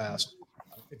real fast.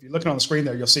 If you're looking on the screen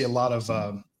there, you'll see a lot of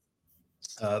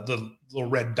the little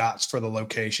red dots for the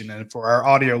location. And for our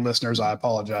audio listeners, I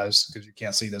apologize because you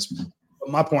can't see this. But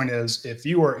my point is, if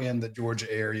you are in the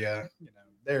Georgia area,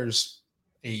 there's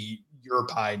a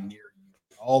Europe High near you,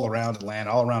 all around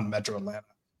Atlanta, all around Metro Atlanta.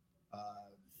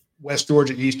 West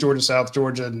Georgia, East Georgia, South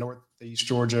Georgia, Northeast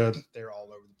Georgia, they're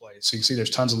all over the place. So you can see there's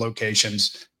tons of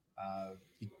locations.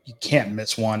 You can't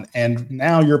miss one. And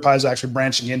now Europe High is actually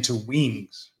branching into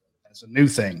wings as a new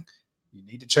thing. You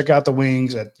need to check out the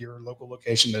wings at your local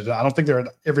location. I don't think they're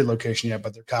at every location yet,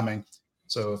 but they're coming.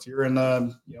 So if you're in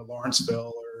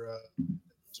Lawrenceville or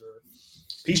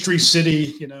Peachtree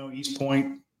City, East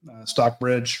Point,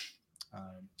 Stockbridge,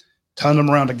 ton of them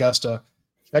around Augusta.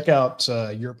 Check out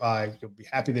Europe High. You'll be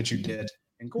happy that you did.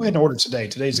 And go ahead and order today.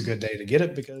 Today's a good day to get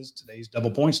it because today's double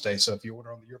points day. So if you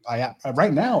order on the Europe High app,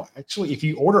 right now, actually, if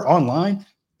you order online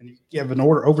and you have an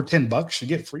order over $10, you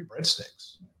get free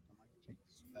breadsticks.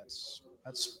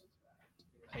 That's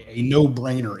a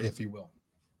no-brainer, if you will.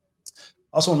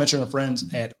 Also want to mention our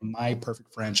friends at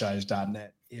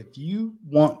myperfectfranchise.net. if you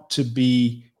want to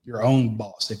be your own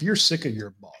boss, if you're sick of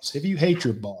your boss, if you hate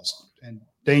your boss, and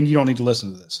Dayne, you don't need to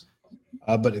listen to this,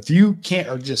 but if you can't,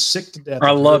 or just sick to death.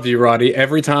 I love you, Radi.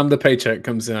 Every time the paycheck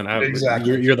comes in,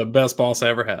 Exactly. you're the best boss I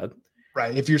ever had.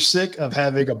 Right. If you're sick of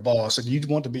having a boss and you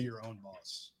want to be your own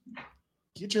boss,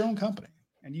 get your own company.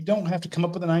 And you don't have to come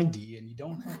up with an idea, and you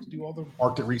don't have to do all the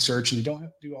market research, and you don't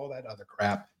have to do all that other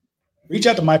crap. Reach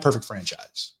out to My Perfect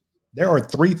Franchise. There are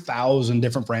 3,000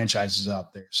 different franchises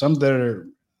out there. Some that are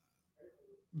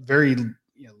very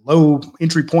low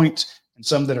entry points and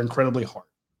some that are incredibly hard.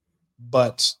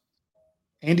 But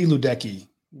Andy Ludecky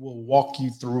will walk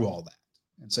you through all that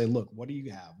and say, look, what do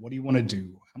you have? What do you want to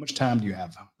do? How much time do you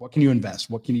have? What can you invest?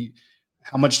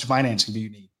 How much financing do you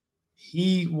need?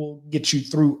 He will get you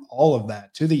through all of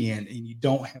that to the end, and you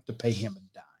don't have to pay him a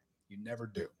dime. You never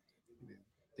do.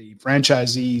 The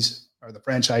franchisees, or the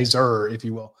franchisor, if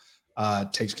you will,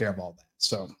 takes care of all that.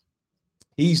 So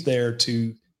he's there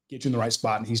to get you in the right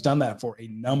spot. And he's done that for a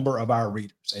number of our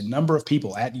readers. A number of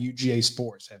people at UGA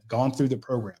Sports have gone through the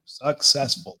program,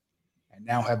 successful, and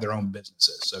now have their own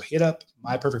businesses. So hit up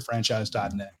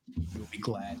myperfectfranchise.net. You'll be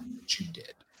glad that you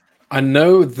did. I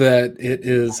know that it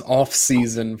is off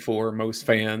season for most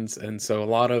fans, and so a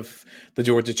lot of the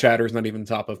Georgia chatter is not even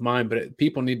top of mind, but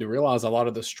people need to realize a lot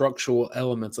of the structural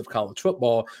elements of college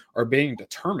football are being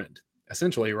determined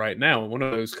essentially right now. And one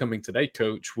of those coming today,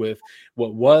 Coach, with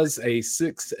what was a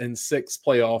 6-6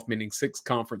 playoff, meaning 6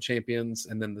 conference champions,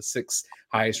 and then the 6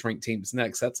 highest ranked teams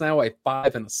next. That's now a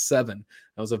 5-7.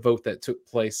 That was a vote that took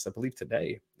place, I believe,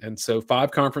 today. And so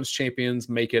 5 conference champions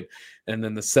make it, and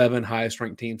then the 7 highest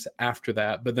ranked teams after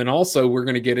that. But then also we're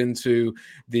going to get into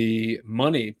the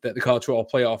money that the college football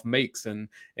playoff makes, and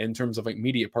in terms of like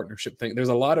media partnership thing. There's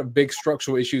a lot of big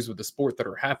structural issues with the sport that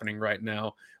are happening right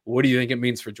now. What do you think it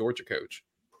means for Georgia, Coach?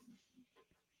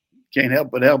 Can't help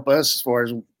but help us as far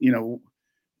as,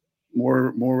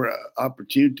 more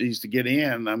opportunities to get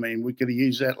in. I mean, we could have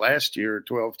used that last year,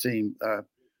 12 team.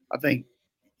 I think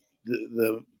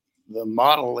the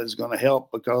model is going to help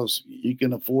because you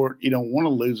can afford, you don't want to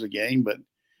lose a game, but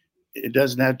it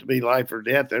doesn't have to be life or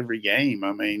death every game.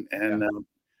 I mean, and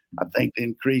I think the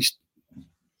increased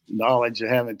knowledge of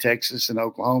having Texas and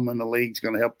Oklahoma in the league is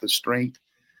going to help the strength.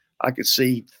 I could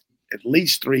see at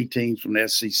least 3 teams from the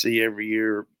SEC every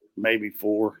year, maybe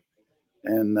 4.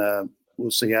 And we'll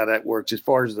see how that works. As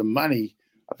far as the money,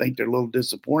 I think they're a little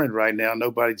disappointed right now.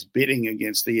 Nobody's bidding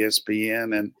against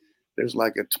ESPN, and there's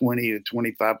like a 20 to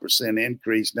 25%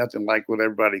 increase. Nothing like what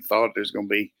everybody thought there's going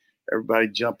to be. Everybody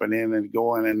jumping in and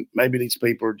going, and maybe these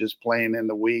people are just playing in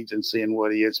the weeds and seeing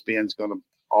what ESPN's going to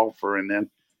offer and then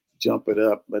jump it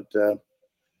up. But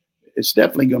it's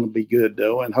definitely going to be good,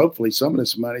 though, and hopefully some of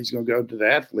this money is going to go to the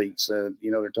athletes.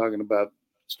 They're talking about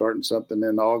starting something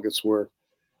in August where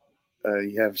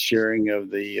you have sharing of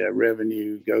the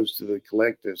revenue goes to the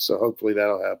collective. So hopefully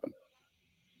that'll happen.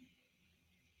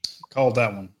 Called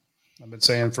that one. I've been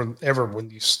saying forever when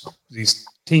these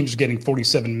teams are getting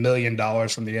 $47 million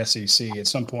from the SEC at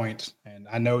some point, and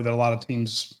I know that a lot of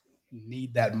teams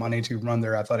need that money to run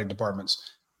their athletic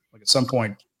departments. Like at some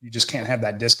point, you just can't have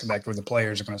that disconnect where the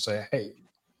players are going to say, "Hey,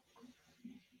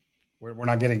 we're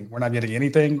not getting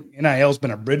anything." NIL's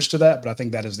been a bridge to that, but I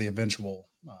think that is the eventual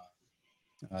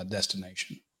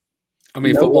destination. I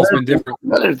mean, football's been different.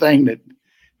 Another thing that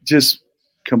just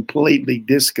completely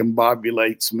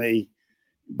discombobulates me,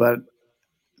 but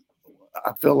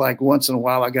I feel like once in a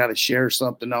while I got to share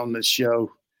something on this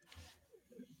show.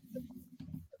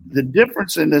 The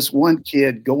difference in this one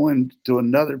kid going to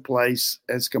another place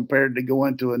as compared to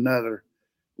going to another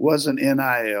wasn't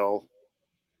NIL,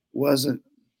 wasn't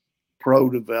pro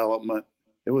development.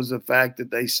 It was the fact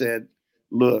that they said,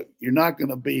 look, you're not going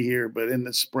to be here, but in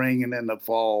the spring and in the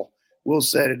fall, we'll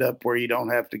set it up where you don't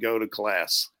have to go to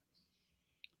class.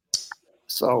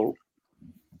 So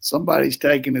somebody's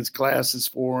taking his classes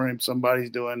for him.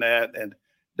 Somebody's doing that. And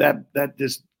that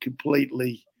just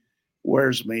completely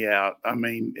wears me out. I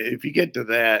mean, if you get to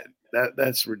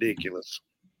that's ridiculous.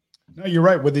 No, you're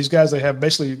right. With these guys, they've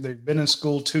been in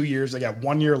school 2 years. They got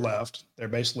 1 year left.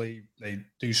 They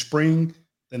do spring,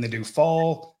 then they do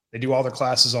fall. They do all their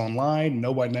classes online.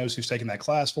 Nobody knows who's taking that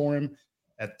class for him.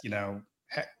 The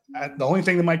only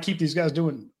thing that might keep these guys who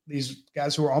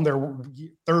are on their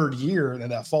 3rd year in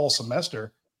that fall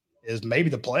semester is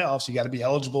maybe the playoffs. You got to be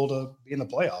eligible to be in the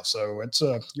playoffs. So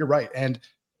you're right. And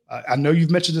I know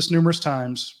you've mentioned this numerous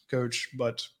times, Coach,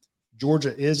 but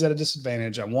Georgia is at a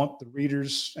disadvantage. I want the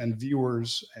readers and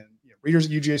viewers and readers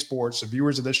at UGA Sports, the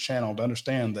viewers of this channel, to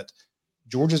understand that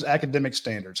Georgia's academic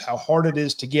standards, how hard it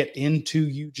is to get into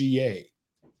UGA,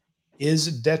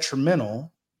 is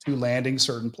detrimental to landing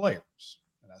certain players.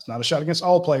 It's not a shot against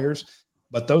all players,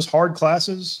 but those hard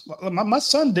classes, my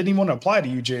son didn't even want to apply to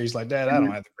UGA. He's like, Dad, I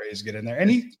don't have the grades to get in there. And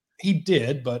he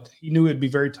did, but he knew it'd be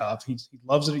very tough. He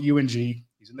loves it at UNG.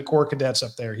 He's in the Corps Cadets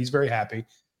up there. He's very happy.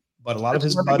 But a lot of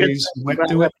his buddies went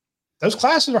through it. Those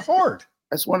classes are hard.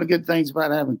 That's one of the good things about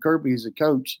having Kirby as a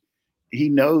coach. He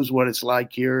knows what it's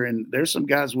like here. And there's some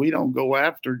guys we don't go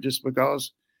after just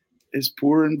because it's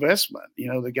poor investment.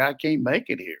 The guy can't make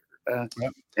it here.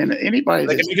 And anybody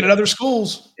they can make it at other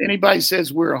schools. Anybody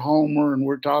says we're a homer and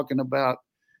we're talking about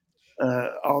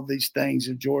all these things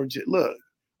in Georgia. Look,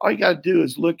 all you got to do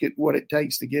is look at what it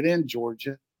takes to get in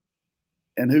Georgia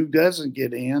and who doesn't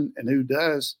get in and who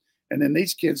does. And then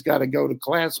these kids got to go to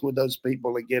class with those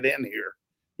people that get in here.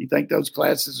 You think those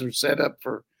classes are set up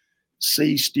for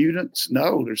C students?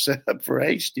 No, they're set up for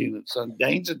A students. So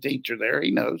Dayne's a teacher there.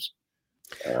 He knows.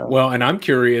 Well, and I'm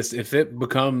curious if it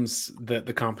becomes that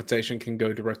the compensation can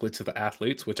go directly to the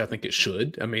athletes, which I think it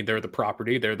should. I mean, they're the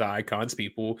property, they're the icons.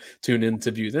 People tune in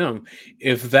to view them.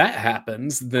 If that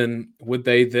happens, then would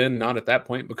they then not at that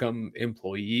point become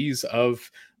employees of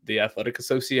the athletic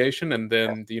association and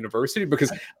then the university?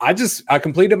 Because I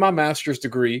completed my master's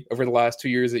degree over the last 2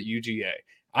 years at UGA.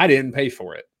 I didn't pay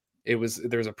for it.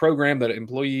 There's a program that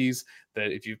employees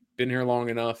that if you've been here long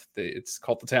enough, it's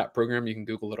called the TAP program. You can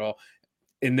Google it all.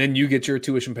 And then you get your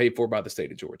tuition paid for by the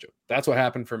state of Georgia. That's what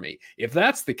happened for me. If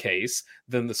that's the case,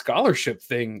 then the scholarship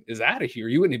thing is out of here.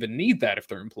 You wouldn't even need that if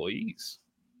they're employees.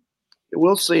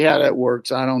 We'll see how that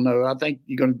works. I don't know. I think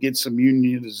you're going to get some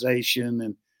unionization,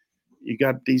 and you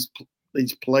got these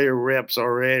player reps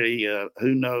already.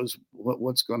 Who knows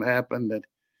what's going to happen? That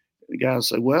the guy will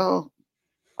say, well,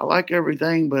 I like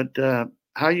everything, but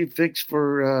how you fix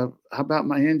for how about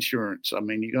my insurance? I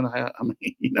mean, you're gonna have. I mean,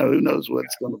 who knows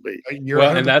what's going to be.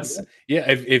 And that's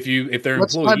if they're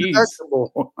employees,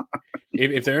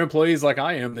 if they're employees like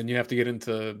I am, then you have to get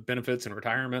into benefits and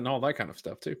retirement and all that kind of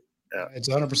stuff too. Yeah, it's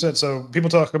 100%. So people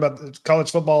talk about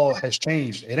college football has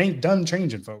changed. It ain't done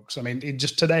changing, folks. I mean,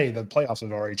 just today the playoffs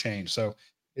have already changed. So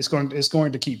it's going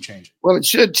to keep changing. Well, it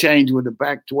should change with the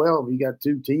Pac-12. You got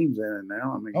 2 teams in it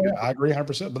now. I mean, I agree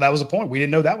 100%. But that was the point. We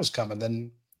didn't know that was coming. Then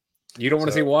you don't want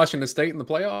to see Washington State in the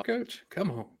playoff, Coach?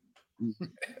 Come on.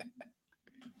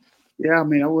 Yeah, I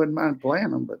mean, I wouldn't mind playing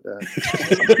them, but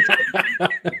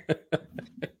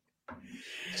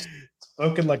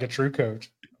spoken like a true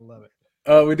coach. I love it.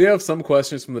 We do have some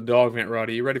questions from the dog vent,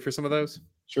 Roddy. You ready for some of those?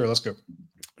 Sure, let's go.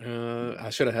 I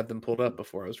should have had them pulled up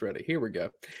before I was ready. Here we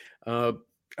go.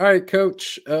 All right,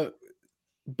 Coach.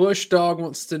 Bush Dog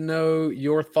wants to know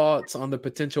your thoughts on the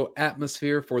potential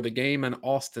atmosphere for the game in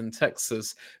Austin,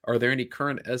 Texas. Are there any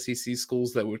current SEC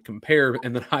schools that would compare?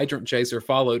 And then Hydrant Chaser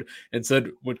followed and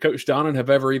said, would Coach Donnan have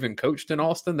ever even coached in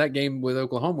Austin? That game with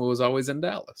Oklahoma was always in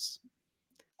Dallas.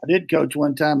 I did coach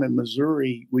one time in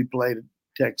Missouri. We played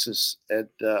Texas at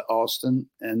Austin.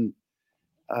 And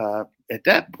at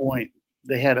that point,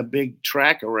 they had a big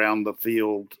track around the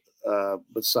field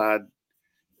beside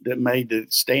that made the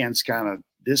stands kind of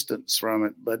distance from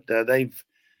it. But they've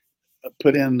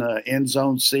put in end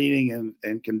zone seating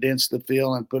and condensed the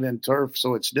field and put in turf,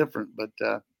 so it's different. But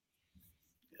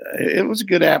it was a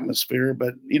good atmosphere,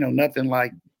 but, nothing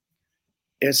like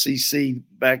SEC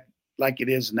back like it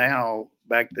is now.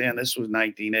 Back then, this was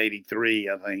 1983,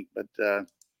 I think. But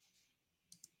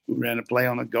we ran a play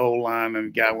on the goal line and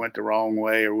the guy went the wrong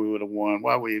way or we would have won.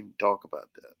 Why we even talk about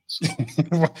that? So.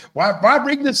 why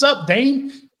bring this up,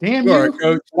 Dayne? Damn you. Right,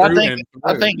 Coach.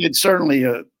 I think it's certainly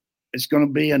it's going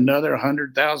to be another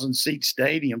 100,000 seat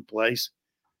stadium place.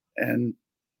 And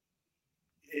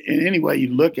in any way you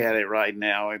look at it right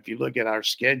now, if you look at our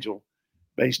schedule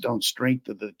based on strength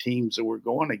of the teams that we're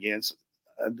going against,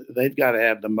 they've got to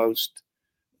have the most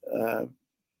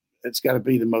it's got to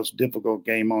be the most difficult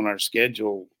game on our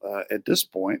schedule at this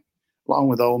point, along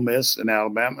with Ole Miss and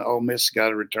Alabama. Ole Miss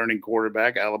got a returning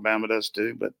quarterback. Alabama does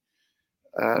too. But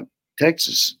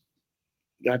Texas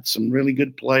got some really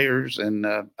good players, and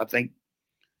I think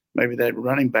maybe that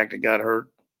running back that got hurt,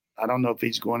 I don't know if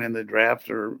he's going in the draft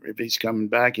or if he's coming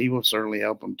back. He will certainly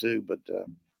help them too. But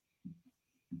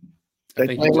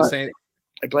they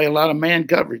play a lot of man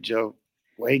coverage, Joe.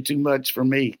 Way too much for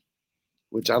me,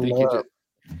 which I love.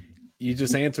 You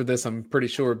just answered this, I'm pretty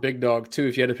sure. Big Dog, too.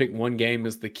 If you had to pick one game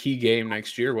as the key game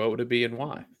next year, what would it be and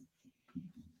why?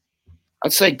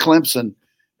 I'd say Clemson.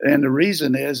 And the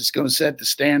reason is it's going to set the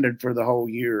standard for the whole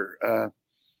year.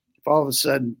 If all of a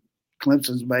sudden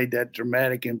Clemson's made that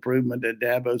dramatic improvement that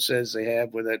Dabo says they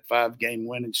have with that 5-game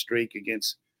winning streak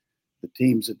against the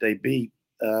teams that they beat,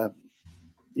 they're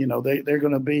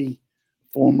going to be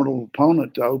formidable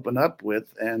opponent to open up with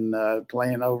and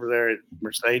playing over there at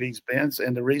Mercedes-Benz.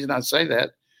 And the reason I say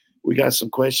that, we got some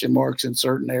question marks in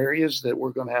certain areas that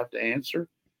we're going to have to answer,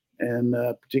 and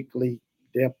particularly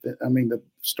depth. I mean, the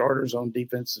starters on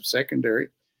defensive secondary,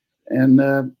 and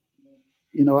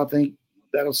I think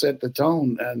that'll set the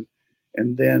tone,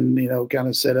 and then kind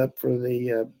of set up for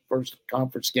the first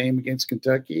conference game against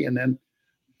Kentucky, and then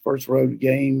first road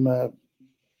game.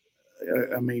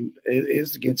 It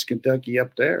is against Kentucky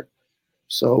up there.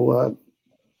 So,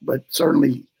 but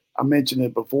certainly, I mentioned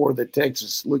it before that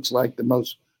Texas looks like the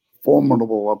most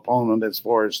formidable opponent as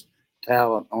far as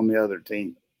talent on the other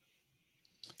team.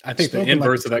 I think the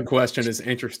inverse of that question is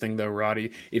interesting, though,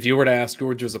 Roddy. If you were to ask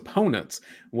Georgia's opponents,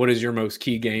 what is your most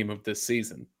key game of this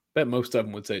season? I bet most of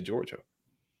them would say Georgia.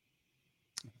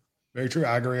 Very true.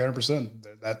 I agree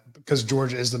 100%. That because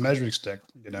Georgia is the measuring stick.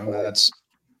 That's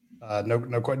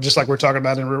no question. Just like we're talking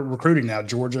about in recruiting now,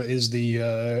 Georgia is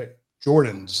the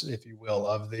Jordans, if you will,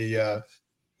 of the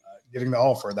getting the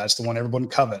offer. That's the one everyone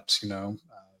covets.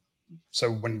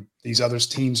 So when these other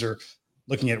teams are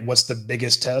looking at what's the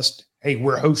biggest test, hey,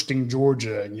 we're hosting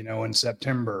Georgia, in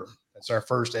September. That's our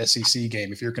first SEC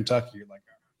game. If you're Kentucky, you're like,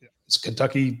 is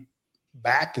Kentucky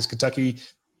back? Is Kentucky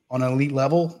on an elite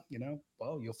level?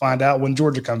 Well, you'll find out when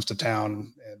Georgia comes to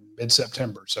town in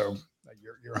mid-September. So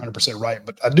you're 100% right.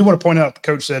 But I do want to point out, the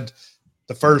coach said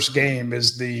the first game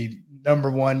is the number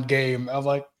one game. I'm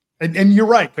like, and you're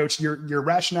right, Coach. Your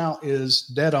rationale is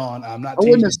dead on. I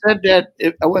wouldn't have said that.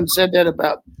 I wouldn't have said that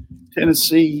about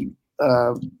Tennessee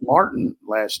Martin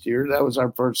last year. That was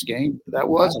our first game. That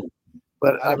wasn't.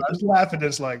 But I was laughing.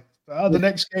 It's like, the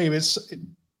next game is.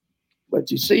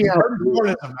 But you see how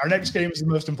our next game is the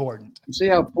most important. You see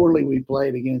how poorly we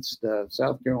played against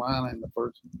South Carolina in the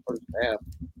first half.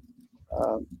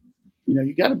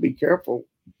 You got to be careful.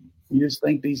 You just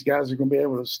think these guys are going to be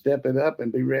able to step it up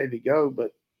and be ready to go,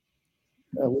 but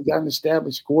we got an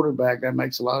established quarterback that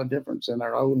makes a lot of difference, and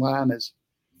our O-line is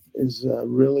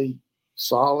really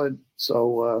solid.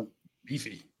 So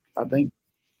beefy. I think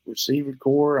receiver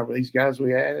core of these guys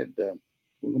we added,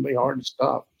 we're going to be hard to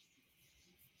stop.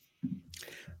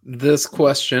 This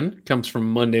question comes from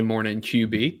Monday Morning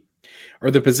QB. Are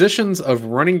the positions of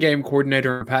running game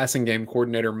coordinator and passing game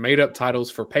coordinator made up titles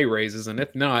for pay raises? And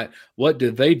if not, what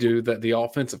did they do that the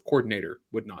offensive coordinator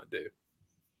would not do?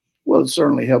 Well, it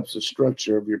certainly helps the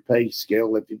structure of your pay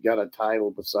scale. If you've got a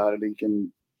title beside it, you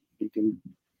can.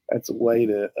 That's a way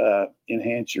to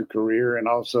enhance your career and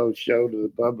also show to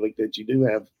the public that you do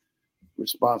have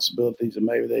responsibilities that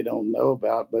maybe they don't know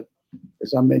about. But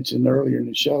as I mentioned earlier in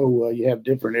the show, you have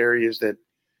different areas that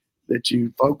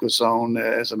you focus on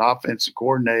as an offensive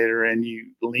coordinator, and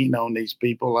you lean on these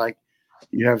people. Like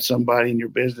you have somebody in your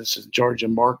business in charge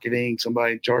of marketing,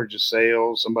 somebody in charge of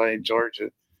sales, somebody in charge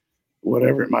of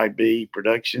whatever it might be,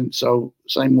 production. So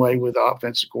same way with the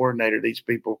offensive coordinator, these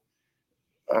people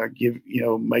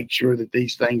make sure that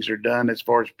these things are done as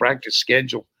far as practice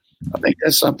schedule. I think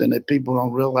that's something that people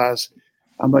don't realize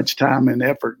how much time and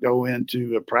effort go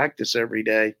into a practice every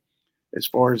day. As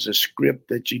far as the script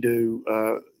that you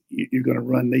do, you're going to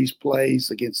run these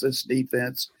plays against this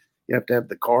defense. You have to have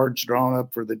the cards drawn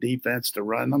up for the defense to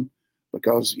run them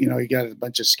because, you got a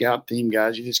bunch of scout team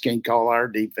guys. You just can't call our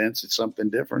defense. It's something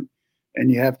different.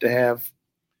 And you have to have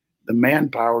the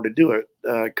manpower to do it.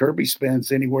 Kirby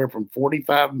spends anywhere from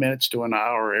 45 minutes to an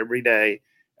hour every day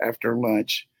after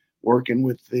lunch working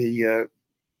with the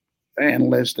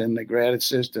analyst and the grad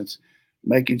assistants,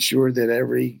 making sure that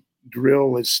every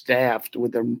drill is staffed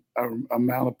with an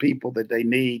amount of people that they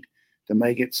need to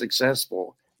make it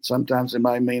successful. Sometimes it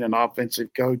might mean an offensive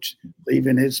coach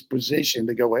leaving his position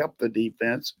to go help the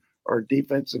defense, or a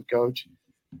defensive coach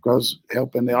goes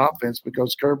helping the offense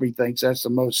because Kirby thinks that's the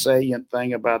most salient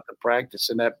thing about the practice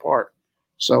in that part.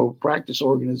 So practice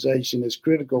organization is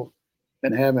critical,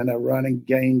 and having a running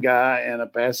game guy and a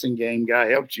passing game guy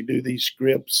helps you do these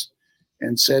scripts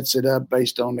and sets it up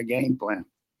based on the game plan.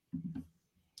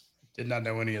 Did not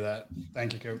know any of that.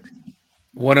 Thank you, Coach.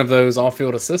 One of those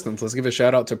off-field assistants. Let's give a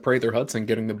shout out to Prather Hudson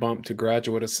getting the bump to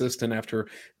graduate assistant after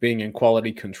being in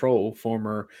quality control.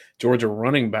 Former Georgia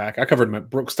running back. I covered him at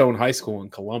Brookstone High School in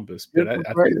Columbus. But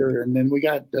and then we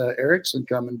got Erickson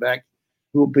coming back,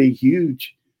 who will be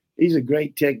huge. He's a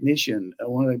great technician,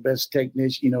 one of the best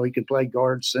technicians. He could play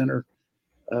guard, center,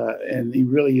 and he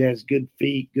really has good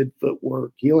feet, good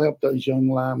footwork. He'll help those young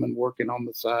linemen working on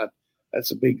the side.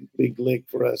 That's a big lick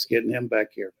for us getting him back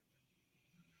here.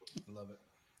 I love it.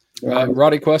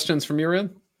 Roddy, questions from your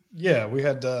end? Yeah, we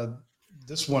had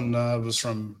this one was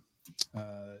from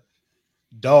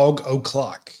Dog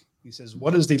O'Clock. He says,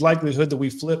 what is the likelihood that we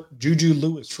flip Juju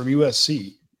Lewis from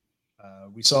USC?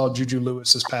 We saw Juju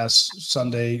Lewis this past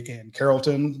Sunday in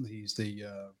Carrollton. He's the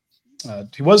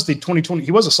he was the 2020.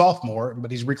 He was a sophomore,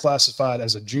 but he's reclassified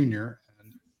as a junior.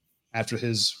 And after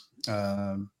his,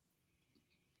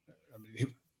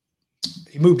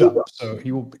 he moved up, so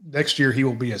he will next year. He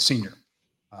will be a senior.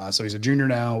 So he's a junior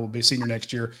now. Will be a senior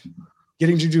next year.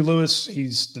 Getting Juju Lewis,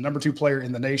 he's the number 2 player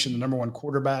in the nation, the number 1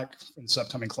 quarterback in this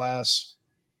upcoming class.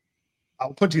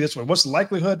 I'll put it to you this way: what's the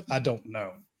likelihood? I don't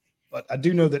know, but I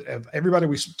do know that of everybody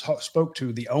we spoke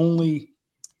to, the only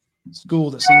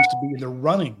school that seems to be in the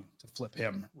running to flip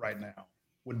him right now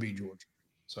would be Georgia.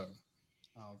 So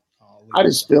I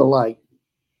just feel like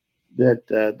that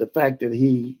the fact that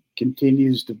he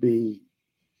continues to be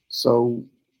so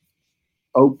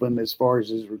open as far as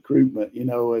his recruitment,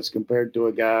 as compared to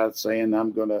a guy saying,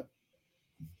 I'm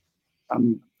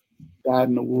dyed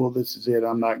in the wool. This is it.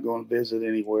 I'm not going to visit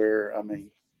anywhere. I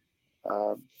mean,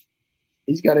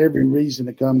 he's got every reason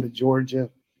to come to Georgia.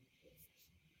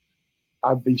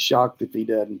 I'd be shocked if he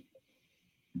doesn't.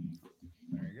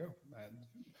 There you go. And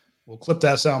we'll clip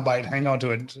that soundbite. Hang on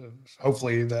to it.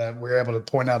 Hopefully that we're able to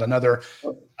point out another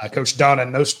Coach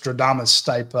Donnan Nostradamus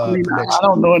type prediction. I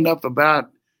don't know enough about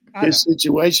his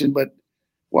situation, but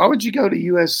why would you go to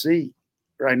USC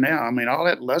right now? I mean, all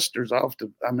that luster's off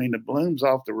the bloom's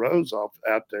off the rose out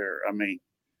there. I mean,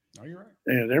 you're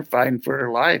right. They're fighting for their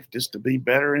life just to be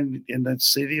better in the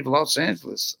city of Los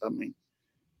Angeles. I mean,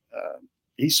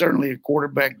 he's certainly a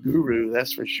quarterback guru,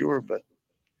 that's for sure. But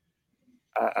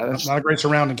not a great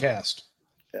surrounding cast.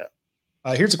 Yeah.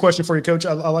 Here's a question for you, Coach.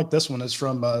 I like this one. It's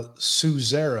from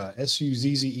Suzera,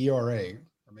 Suzzera,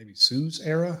 or maybe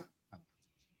Suzera.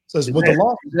 Says, with the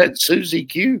loss, that Susie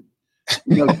Q.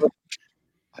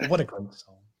 What a great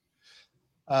song.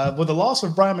 Will the loss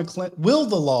of Brian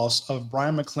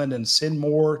McClendon send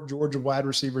more Georgia wide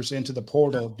receivers into the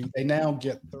portal? Do they now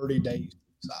get 30 days to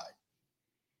decide?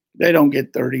 They don't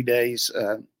get 30 days.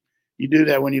 You do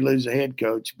that when you lose a head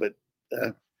coach, but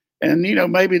and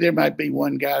maybe there might be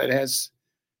one guy that has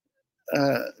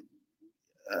an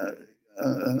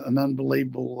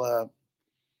unbelievable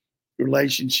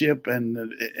relationship, but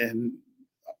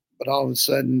all of a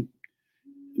sudden,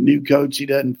 new coach he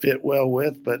doesn't fit well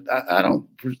with. But I don't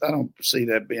see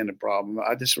that being a problem.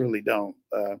 I just really don't,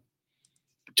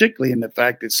 particularly in the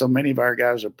fact that so many of our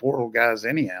guys are portal guys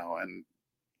anyhow, and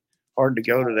hard to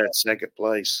go to that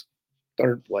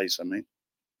third place. I mean,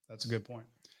 that's a good point.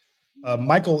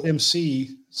 Michael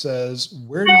MC says,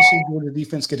 where do you see Georgia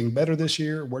defense getting better this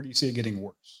year? Where do you see it getting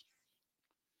worse?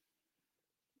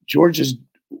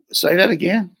 Say that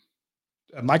again.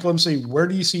 Michael MC, where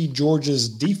do you see Georgia's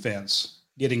defense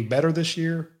getting better this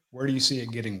year? Where do you see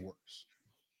it getting worse?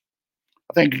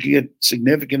 I think you get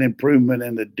significant improvement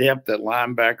in the depth at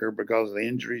linebacker because of the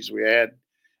injuries we had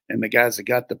and the guys that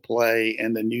got to play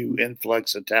and the new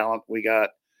influx of talent we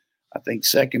got. I think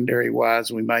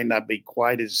secondary-wise, we might not be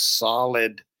quite as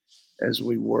solid as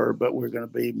we were, but we're going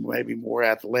to be maybe more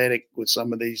athletic with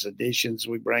some of these additions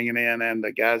we're bringing in and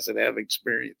the guys that have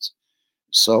experience.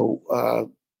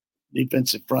 So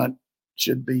defensive front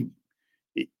should be,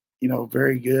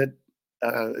 very good.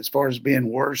 As far as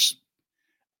being worse,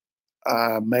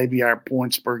 maybe our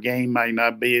points per game might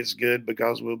not be as good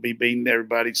because we'll be beating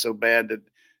everybody so bad that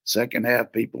second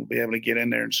half people will be able to get in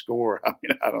there and score. I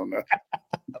mean, I don't know.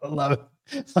 I love it.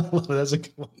 That's a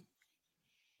good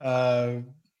one.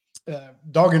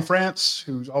 Dog in France,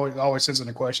 who's always sends in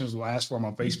the questions, we'll ask for him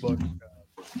on Facebook.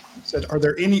 Said, are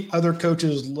there any other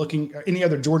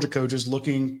Georgia coaches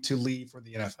looking to leave for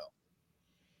the NFL?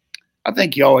 I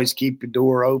think you always keep your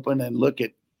door open and look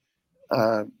at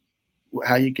how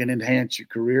you can enhance your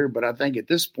career. But I think at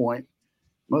this point,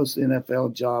 most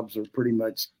NFL jobs are pretty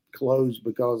much closed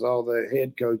because all the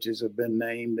head coaches have been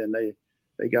named and they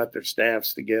got their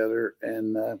staffs together.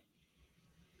 And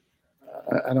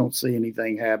I don't see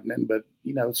anything happening. But,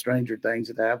 stranger things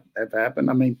that have happened.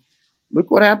 I mean,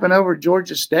 look what happened over at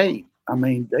Georgia State. I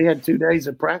mean, they had 2 days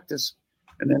of practice,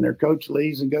 and then their coach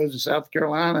leaves and goes to South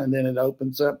Carolina, and then it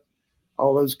opens up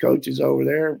all those coaches over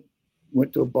there,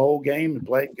 went to a bowl game and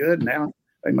played good. Now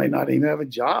they may not even have a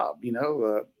job,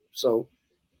 so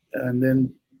and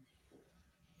then,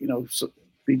 so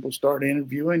people start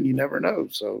interviewing, you never know.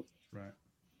 So right.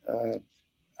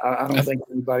 I don't think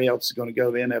anybody else is going to go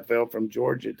to the NFL from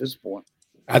Georgia at this point.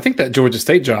 I think that Georgia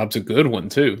State job's a good one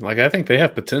too. Like, I think they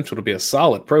have potential to be a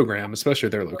solid program, especially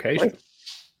their location.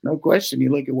 No question.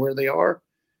 You look at where they are.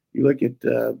 You look at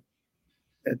the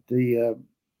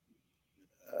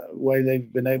way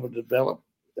they've been able to develop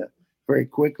very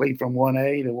quickly from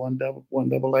 1A to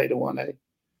 1AA to 1A.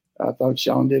 I thought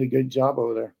Sean did a good job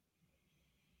over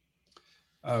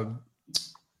there.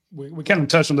 we kind of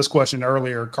touched on this question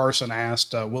earlier. Carson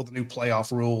asked, will the new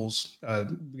playoff rules,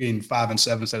 being 5 and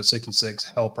 7 instead of 6 and 6,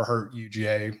 help or hurt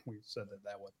UGA? We said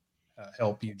that would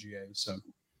help UGA. So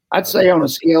I'd say on a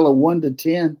scale of 1 to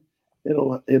 10,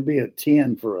 it'll be a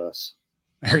 10 for us.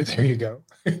 There you go.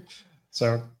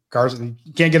 So Carson,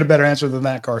 you can't get a better answer than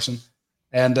that, Carson.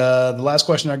 And the last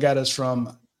question I got is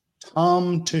from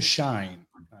Tom to Shine.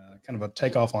 Kind of a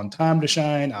takeoff on Time to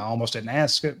Shine. I almost didn't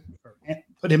ask it or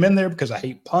put him in there because I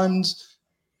hate puns.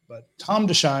 But Tom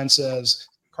to Shine says,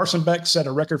 Carson Beck set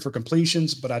a record for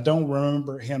completions, but I don't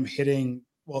remember him hitting,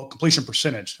 completion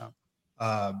percentage.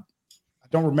 I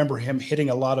don't remember him hitting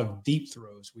a lot of deep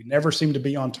throws. We never seem to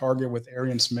be on target with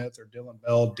Arian Smith or Dylan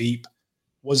Bell deep.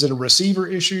 Was it a receiver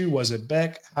issue? Was it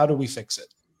Beck? How do we fix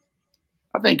it?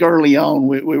 I think early on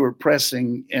we were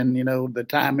pressing and, the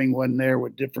timing wasn't there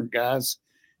with different guys.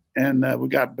 And we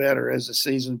got better as the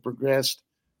season progressed.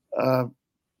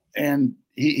 And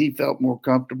he felt more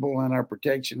comfortable and our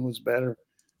protection was better.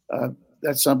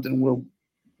 That's something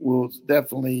we'll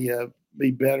definitely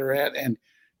be better at. And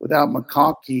without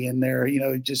McConkey in there,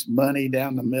 just money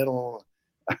down the middle.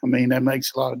 I mean, that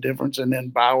makes a lot of difference. And then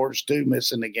Bowers too,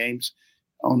 missing the games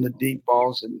on the deep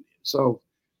balls. And so,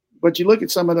 but you look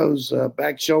at some of those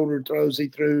back shoulder throws he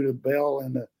threw to Bell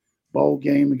in the bowl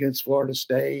game against Florida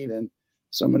State and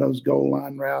some of those goal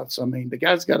line routes. I mean, the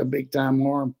guy's got a big time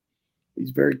arm. He's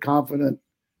very confident.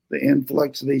 The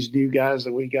influx of these new guys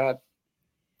that we got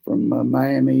from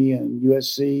Miami and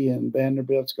USC and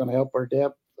Vanderbilt's going to help our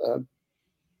depth.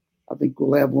 I think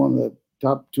we'll have one of the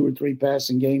top 2 or 3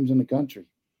 passing games in the country.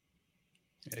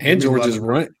 And Georgia's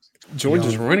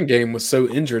running game was so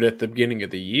injured at the beginning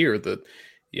of the year that,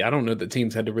 I don't know that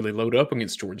teams had to really load up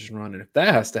against Georgia's run. And if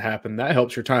that has to happen, that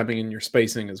helps your timing and your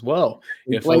spacing as well.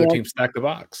 If other teams stack the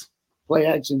box. Play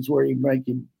actions where you make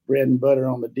your bread and butter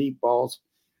on the deep balls.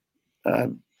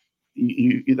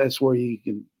 That's where you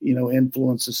can,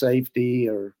 influence the safety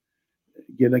or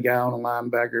get a guy on a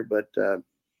linebacker. But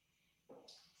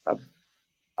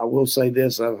I will say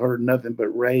this. I've heard nothing but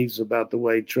raves about the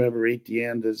way Trevor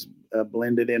Etienne has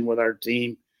blended in with our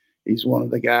team. He's one of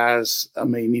the guys. I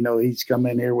mean, he's come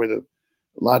in here with a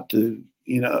lot to,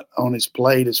 on his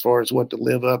plate as far as what to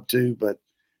live up to. But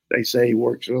they say he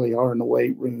works really hard in the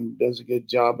weight room, does a good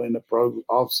job in the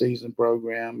off-season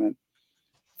program, and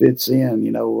fits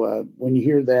in. When you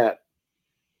hear that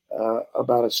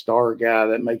about a star guy,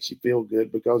 that makes you feel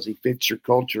good because he fits your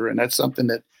culture. And that's something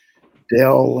that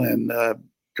Dell and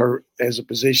as a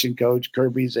position coach,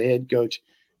 Kirby as a head coach,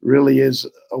 really is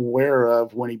aware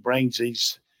of when he brings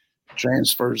these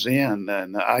transfers in.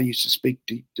 And I used to speak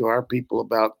to our people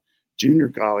about junior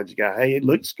college guy. Hey, it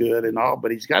looks good and all,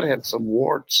 but he's got to have some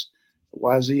warts.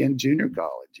 Why is he in junior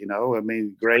college? I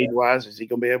mean, grade wise, is he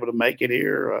going to be able to make it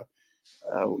here?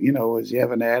 Does he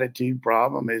have an attitude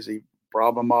problem? Is he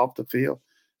problem off the field?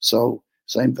 So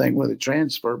same thing with a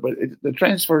transfer, but the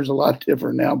transfer is a lot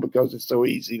different now because it's so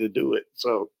easy to do it.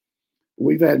 So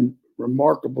we've had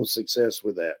remarkable success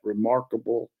with that.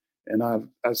 And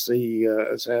I see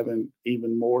us having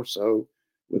even more so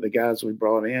with the guys we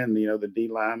brought in. The D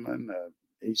lineman,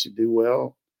 he should do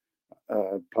well.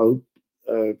 Pope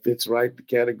fits right the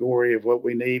category of what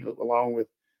we need, along with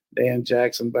Dan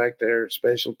Jackson back there,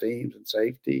 special teams and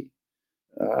safety.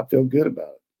 I feel good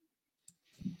about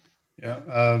it.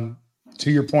 Yeah. To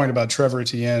your point about Trevor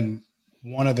Etienne,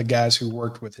 one of the guys who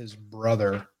worked with his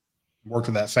brother, worked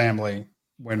with that family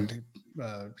when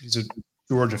he's a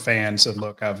Georgia fan, said,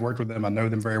 look, I've worked with them. I know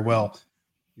them very well.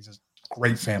 He's a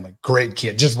great family, great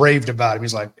kid, just raved about him.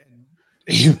 He's like,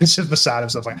 he was just beside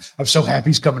himself. Like, I'm so happy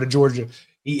he's coming to Georgia.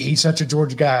 He's such a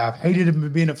Georgia guy. I've hated him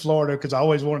being in Florida because I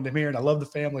always wanted him here, and I love the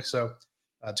family. So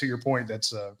to your point,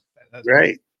 that's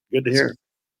great. Good to hear.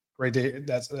 Great to hear.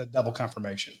 That's a double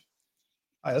confirmation.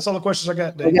 All right, that's all the questions I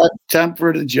got, Dave. We got time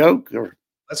for the joke?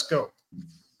 Let's go.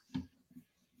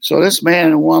 So this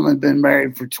man and woman been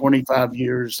married for 25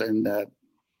 years, and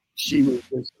she was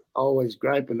just always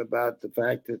griping about the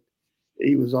fact that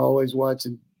he was always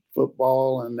watching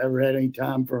football and never had any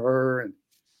time for her and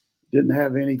didn't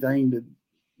have anything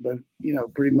but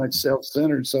pretty much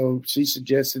self-centered. So she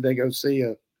suggested they go see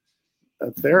a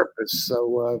therapist.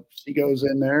 So she goes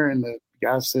in there and the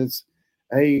guy says,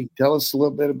 hey, tell me a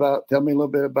little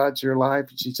bit about your life.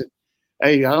 And she said,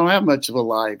 hey, I don't have much of a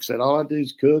life. Said, all I do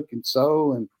is cook and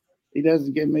sew, and he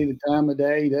doesn't give me the time of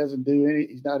day. He doesn't do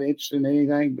he's not interested in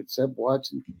anything except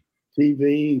watching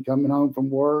TV and coming home from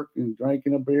work and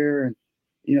drinking a beer. And,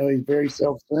 he's very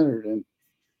self-centered and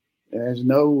has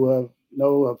no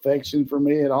affection for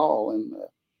me at all. And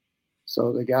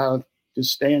so the guy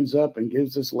just stands up and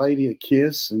gives this lady a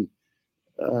kiss and,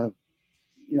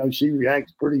 she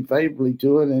reacts pretty favorably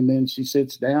to it. And then she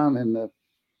sits down, and the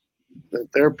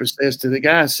therapist says to the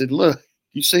guy, said, "Look,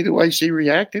 you see the way she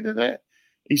reacted to that?"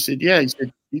 He said, "Yeah." He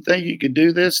said, "You think you could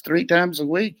do this 3 times a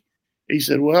week?" He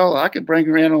said, "Well, I could bring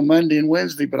her in on Monday and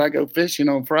Wednesday, but I go fishing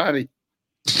on Friday."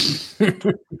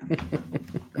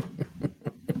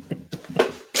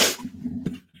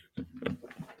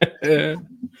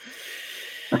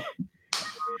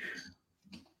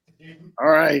 All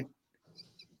right.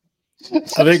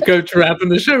 I think Coach wrapping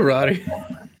the show, Roddy.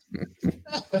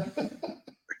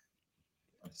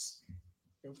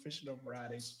 Go fishing on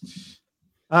Fridays.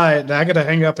 All right, now I got to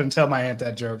hang up and tell my aunt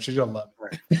that joke. She's gonna love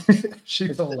it.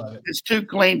 She's gonna love it. It's too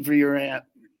clean for your aunt.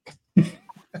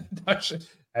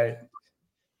 Hey,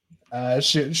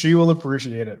 she will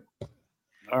appreciate it.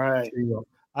 All right.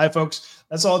 All right, folks.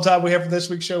 That's all the time we have for this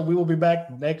week's show. We will be back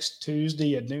next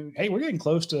Tuesday at noon. Hey, we're getting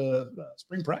close to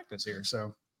spring practice here,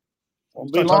 so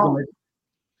won't be long.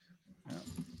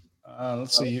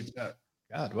 Let's see.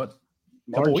 God, what?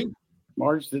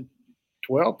 March the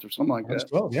 12th or something like that.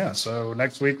 12th, yeah. So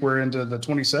next week we're into the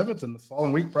 27th, and the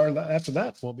following week after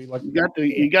that we'll be like. You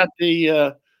got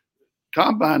the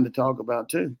combine to talk about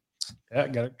too. Yeah,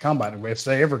 got a combine. If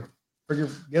they ever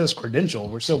get us credentialed,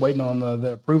 we're still waiting on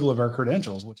the approval of our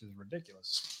credentials, which is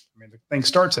ridiculous. I mean, the thing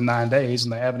starts in 9 days,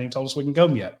 and they haven't even told us we can go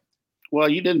yet. Well,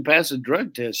 you didn't pass a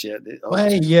drug test yet. Well,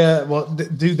 hey, yeah. Well,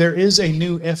 dude, there is a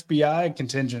new FBI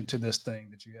contingent to this thing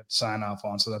that you have to sign off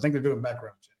on. So I think they're doing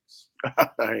background checks.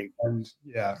 And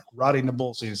yeah, Radi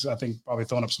Nabulsi is, I think, probably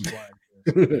throwing up some flags.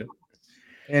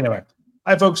 Anyway, all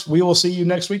right, folks, we will see you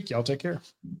next week. Y'all take care.